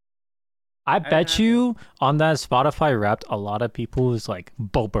 I bet you on that Spotify Wrapped, a lot of people is like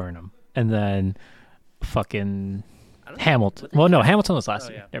Bo Burnham and then fucking Hamilton. Well, no, Hamilton was last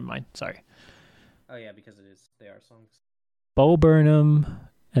year. Never mind. Sorry. Oh yeah, because they are songs. Bo Burnham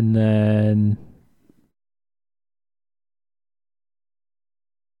and then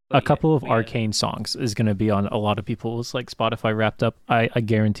a couple of Arcane songs is going to be on a lot of people's like Spotify Wrapped up. I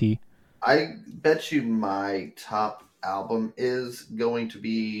guarantee. I bet you my top album is going to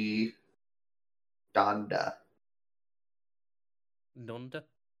be Donda. Donda?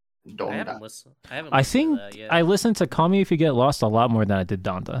 Donda. I haven't listened. I think to that yet. I listened to Call Me If You Get Lost a lot more than I did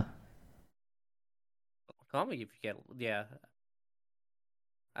Donda. Call Me If You Get, yeah.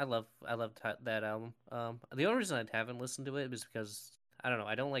 I love that album. The only reason I haven't listened to it is because I don't know.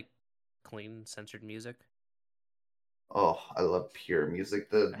 I don't like clean censored music. Oh, I love Pure music.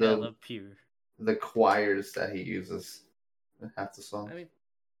 I love Pure. The choirs that he uses in half the songs. I mean,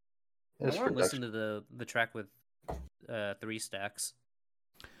 I want to listen to the track with 3 Stacks.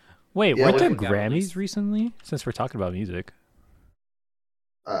 Wait, weren't there Grammys recently? Since we're talking about music.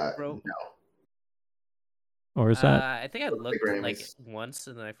 No. Or is that? I think I looked like once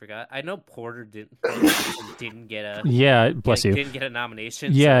and then I forgot. I know Porter didn't get a. Yeah, bless you. Didn't get a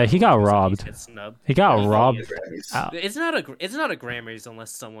nomination. Yeah, he got robbed. He got robbed. It's not a Grammys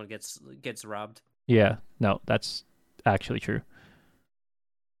unless someone gets robbed. Yeah, no, that's actually true.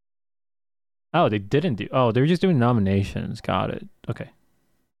 Oh, they didn't do. Oh, they're just doing nominations. Got it. Okay.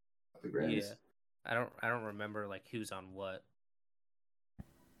 Yeah, I don't remember like who's on what.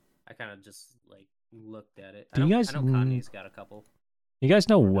 I kind of just like looked at it. I know Kanye's got a couple. You guys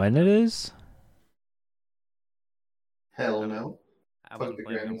know when it is? Hell no. I wasn't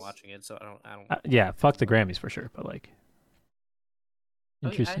planning on watching it, so I don't. Yeah, fuck the Grammys for sure. But like,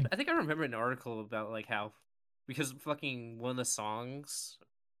 Interesting. I think I remember an article about like how because fucking one of the songs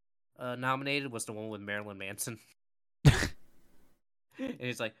nominated was the one with Marilyn Manson. And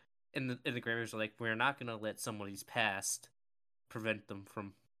he's like, and the Grammys are like, we're not gonna let somebody's past prevent them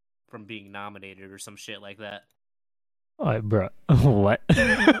from being nominated or some shit like that. Oh, bro. What?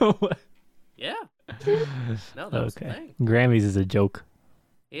 What? Yeah. No, that was the Okay. thing. Grammys is a joke.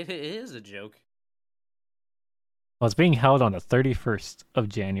 It is a joke. Well, it's being held on the 31st of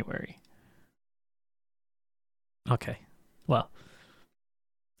January. Okay. Well,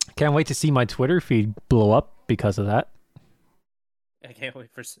 can't wait to see my Twitter feed blow up because of that. I can't wait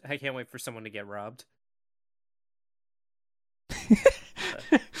for someone to get robbed.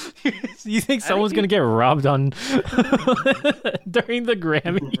 You think someone's gonna get robbed on during the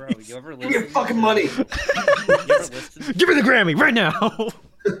Grammy? Bro, you ever Give me your listen? fucking money. You ever listen? Give me the Grammy right now.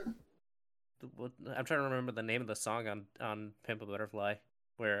 I'm trying to remember the name of the song on Pimp a Butterfly,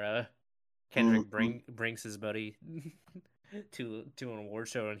 where Kendrick brings his buddy to an award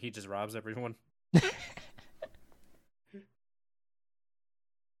show and he just robs everyone.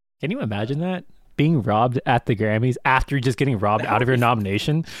 Can you imagine that? Being robbed at the Grammys after just getting robbed out of your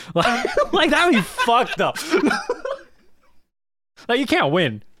nomination? Like that would be fucked up. Like you can't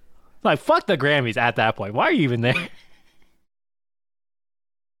win. Like fuck the Grammys at that point. Why are you even there?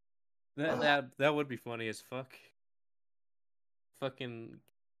 That would be funny as fuck. Fucking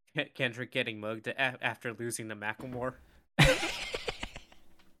Kendrick getting mugged after losing to Macklemore.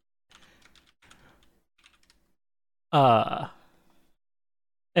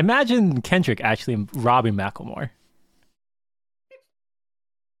 Imagine Kendrick actually robbing Macklemore.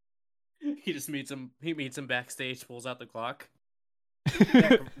 He just meets him. He meets him backstage, pulls out the clock.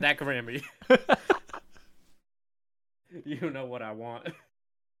 That Grammy. You know what I want.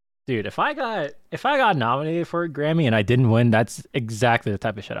 Dude, if I got nominated for a Grammy and I didn't win, that's exactly the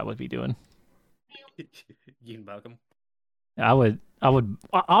type of shit I would be doing. You can bug him. I would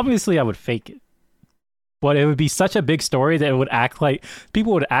obviously I would fake it. But it would be such a big story that it would act like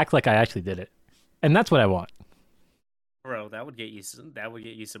people would act like I actually did it. And that's what I want. Bro, that would get you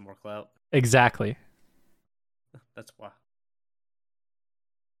some more clout. Exactly. That's why.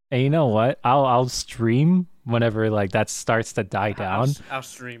 And you know what? I'll stream whenever like that starts to die down. I'll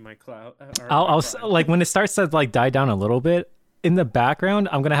stream my clout. I'll like when it starts to like die down a little bit in the background,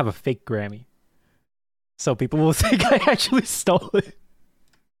 I'm going to have a fake Grammy. So people will think I actually stole it.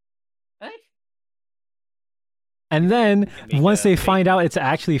 Hey. And then once they fake. find out it's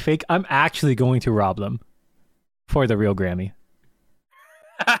actually fake, I'm actually going to rob them for the real Grammy.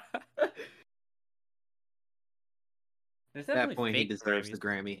 At that point, he deserves the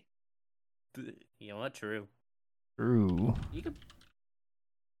Grammy. You know what? True. True. You could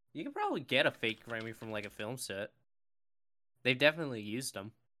probably get a fake Grammy from like a film set. They've definitely used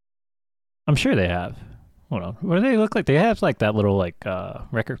them. I'm sure they have. Hold on. What do they look like? They have like that little like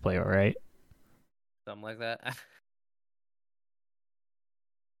record player, right? Something like that.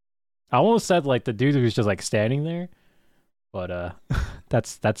 I almost said like the dude who's just like standing there, but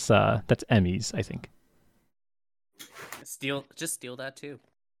that's Emmys, I think. Just steal that too.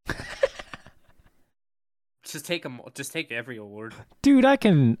 Just take them. Just take every award. Dude, I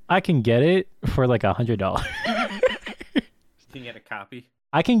can get it for like $100. You can get a copy.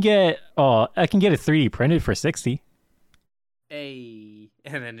 I can get it 3D printed for $60. Hey,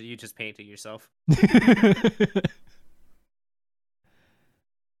 and then you just paint it yourself.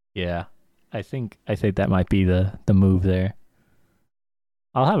 Yeah, I think that might be the move there.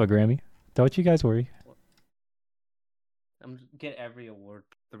 I'll have a Grammy. Don't you guys worry. Get every award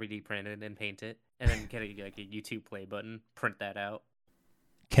 3D printed and paint it, and then get a YouTube play button. Print that out.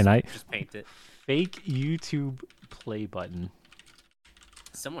 Can I just paint it? Fake YouTube play button.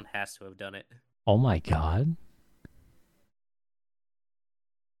 Someone has to have done it. Oh my god.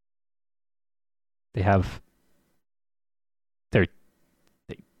 They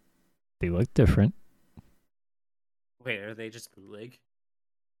look different. Wait, are they just bootleg?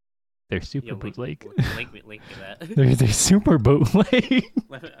 They're super bootleg. Link me to that. They're super bootleg.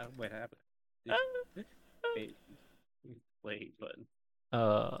 What happened? Wait, button.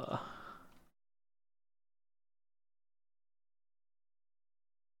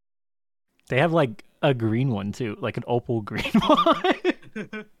 They have like a green one too, like an opal green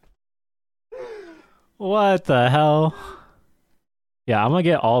one. What the hell? Yeah, I'm gonna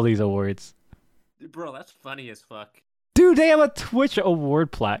get all these awards. Bro, that's funny as fuck. Dude, they have a Twitch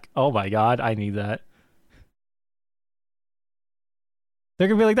award plaque. Oh my god, I need that. They're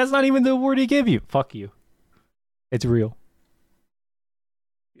gonna be like, that's not even the award he gave you. Fuck you. It's real.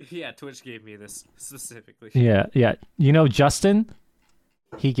 Yeah, Twitch gave me this specifically. Yeah. You know Justin?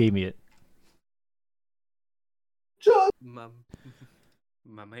 He gave me it. John. My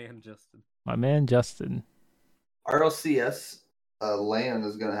man Justin. My man Justin. RLCS LAN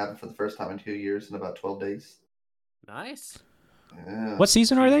is going to happen for the first time in 2 years in about 12 days. Nice. Yeah. What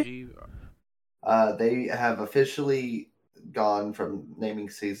season are they? GG. They have officially gone from naming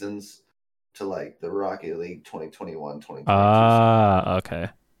seasons to like the Rocket League 2021, 2022. Ah, okay.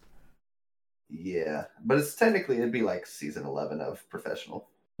 Yeah, but it's technically it'd be like season 11 of professional.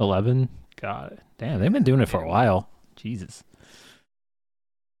 11. Got it. Damn, they've been doing it for a while. Jesus.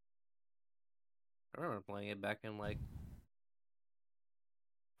 I remember playing it back in like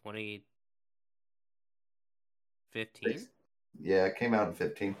 2015. Yeah, it came out in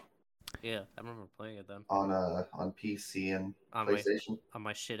 15 Yeah, I remember playing it then on PC and PlayStation. On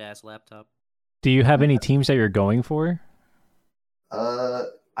my shit ass laptop. Do you have any teams that you're going for? I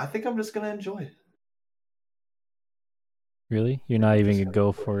think I'm just gonna enjoy it. Really? You're not even gonna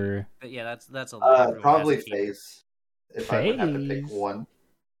go for But yeah, that's a lot. Probably FaZe. If I would have to pick FaZe? one.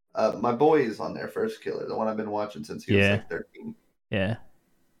 My boy is on there, First Killer, the one I've been watching since he was like 13. Yeah.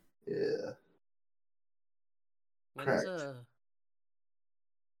 Yeah. When's Correct.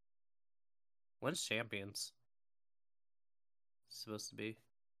 when's Champions supposed to be?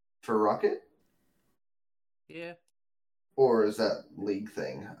 For Rocket? Yeah. Or is that League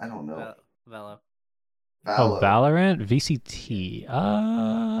thing? I don't know. Valo. Oh, Valorant? VCT.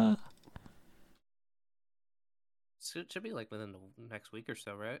 So it should be like within the next week or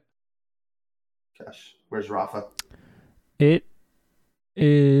so, right? Gosh, where's Rafa? It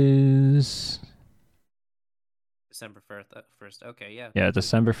is December 1st. Okay, yeah. yeah,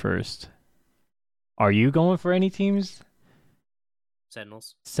 December 1st. Are you going for any teams?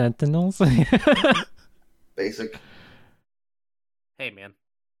 Sentinels. Sentinels? Basic. Hey, man.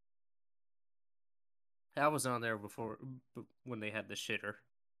 I was on there before when they had the shitter.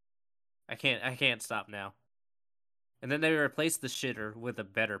 I can't stop now. And then they replaced the shitter with a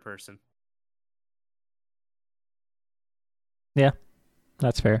better person. Yeah,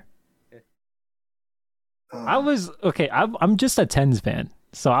 that's fair. I was okay. I'm just a TENS fan,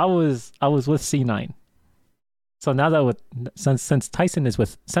 so I was with C9. So now that since Tyson is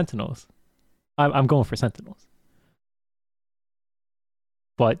with Sentinels, I'm going for Sentinels.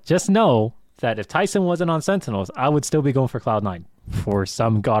 But just know that if Tyson wasn't on Sentinels, I would still be going for Cloud9 for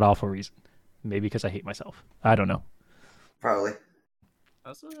some god awful reason. Maybe because I hate myself. I don't know. Probably. I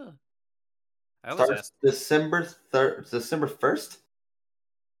was Starts asked. December 1st.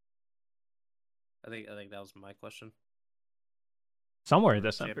 I think that was my question. Somewhere in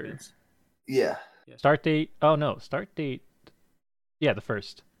December. Champions. Yeah. Start date. Oh no, start date. Yeah, the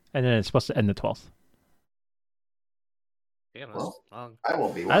 1st, and then it's supposed to end the 12th. Yeah, that's Well, long. I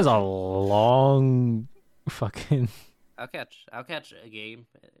won't be. That is a long fucking. I'll catch a game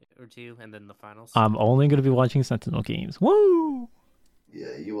or two, and then the finals. I'm only gonna be watching Sentinel games. Woo!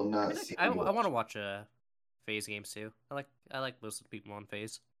 Yeah, you will not see. I want to watch FaZe games too. I like most of the people on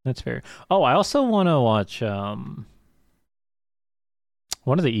FaZe. That's fair. Oh, I also want to watch one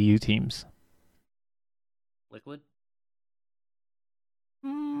of the EU teams. Liquid?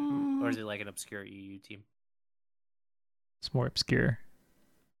 Or is it like an obscure EU team? It's more obscure.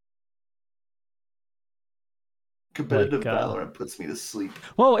 Competitive Valorant puts me to sleep.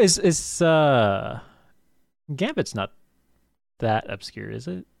 Well, is Gambit's not that obscure, is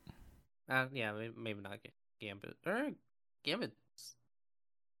it? Yeah, maybe not Gambit. Or Gambit's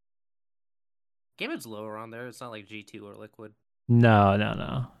lower on there. It's not like G2 or Liquid.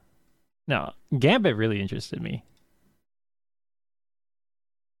 No. Gambit really interested me.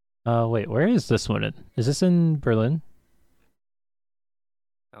 Wait, where is this one in? Is this in Berlin?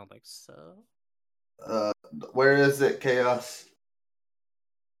 I don't think so. Where is it, Chaos?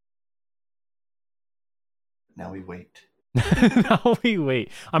 Now we wait. Now we wait.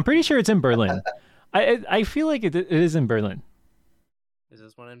 I'm pretty sure it's in Berlin. I feel like it is in Berlin. Is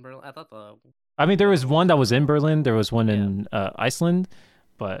this one in Berlin? I thought I mean, there was one that was in Berlin. There was one in Iceland,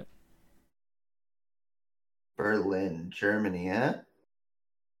 but Berlin, Germany, eh?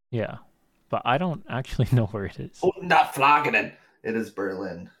 Yeah, but I don't actually know where it is. Oh, not Flagenen. It is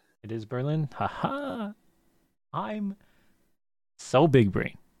Berlin. It is Berlin. Haha. I'm so big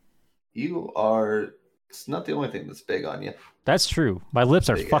brain. You are. It's not the only thing that's big on you. That's true. My lips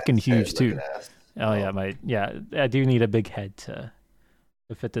are Big fucking ass huge head too. looking ass. Oh yeah, I do need a big head to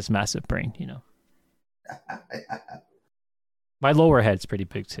fit this massive brain, you know. My lower head's pretty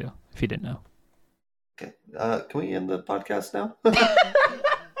big too, if you didn't know. Okay. Can we end the podcast now?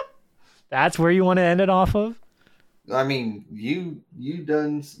 That's where you want to end it off of? I mean, you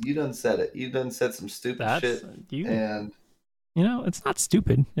done said it. You done said some stupid shit. You. And You know, it's not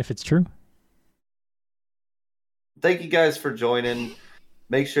stupid if it's true. Thank you guys for joining.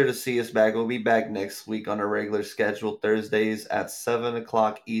 Make sure to see us back. We'll be back next week on our regular schedule, Thursdays at 7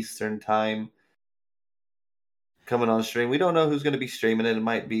 o'clock Eastern Time. Coming on stream. We don't know who's going to be streaming it. It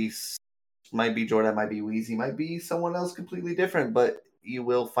might be Jordan, might be Wheezy, might be someone else completely different, but you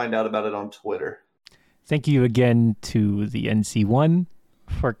will find out about it on Twitter. Thank you again to the NC1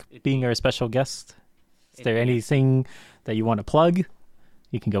 for being our special guest. Is there anything that you want to plug?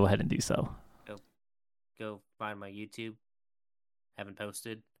 You can go ahead and do so. Go find my YouTube. Haven't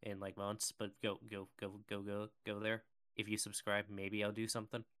posted in like months, but go there. If you subscribe, maybe I'll do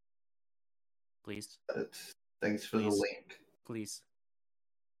something. Please. Thanks for the link. Please.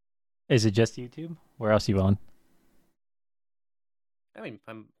 Is it just YouTube? Where else are you on? I mean,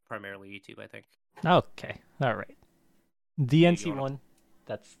 I'm primarily YouTube, I think. Okay. All right. The NC1.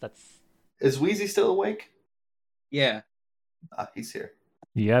 That's. Is Wheezy still awake? Yeah. He's here.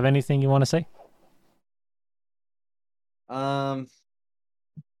 Do you have anything you want to say?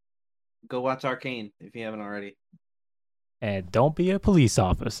 Go watch Arcane if you haven't already. And don't be a police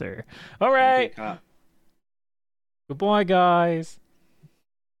officer. All Don't be a right. cop. Goodbye, guys.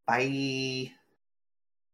 Bye.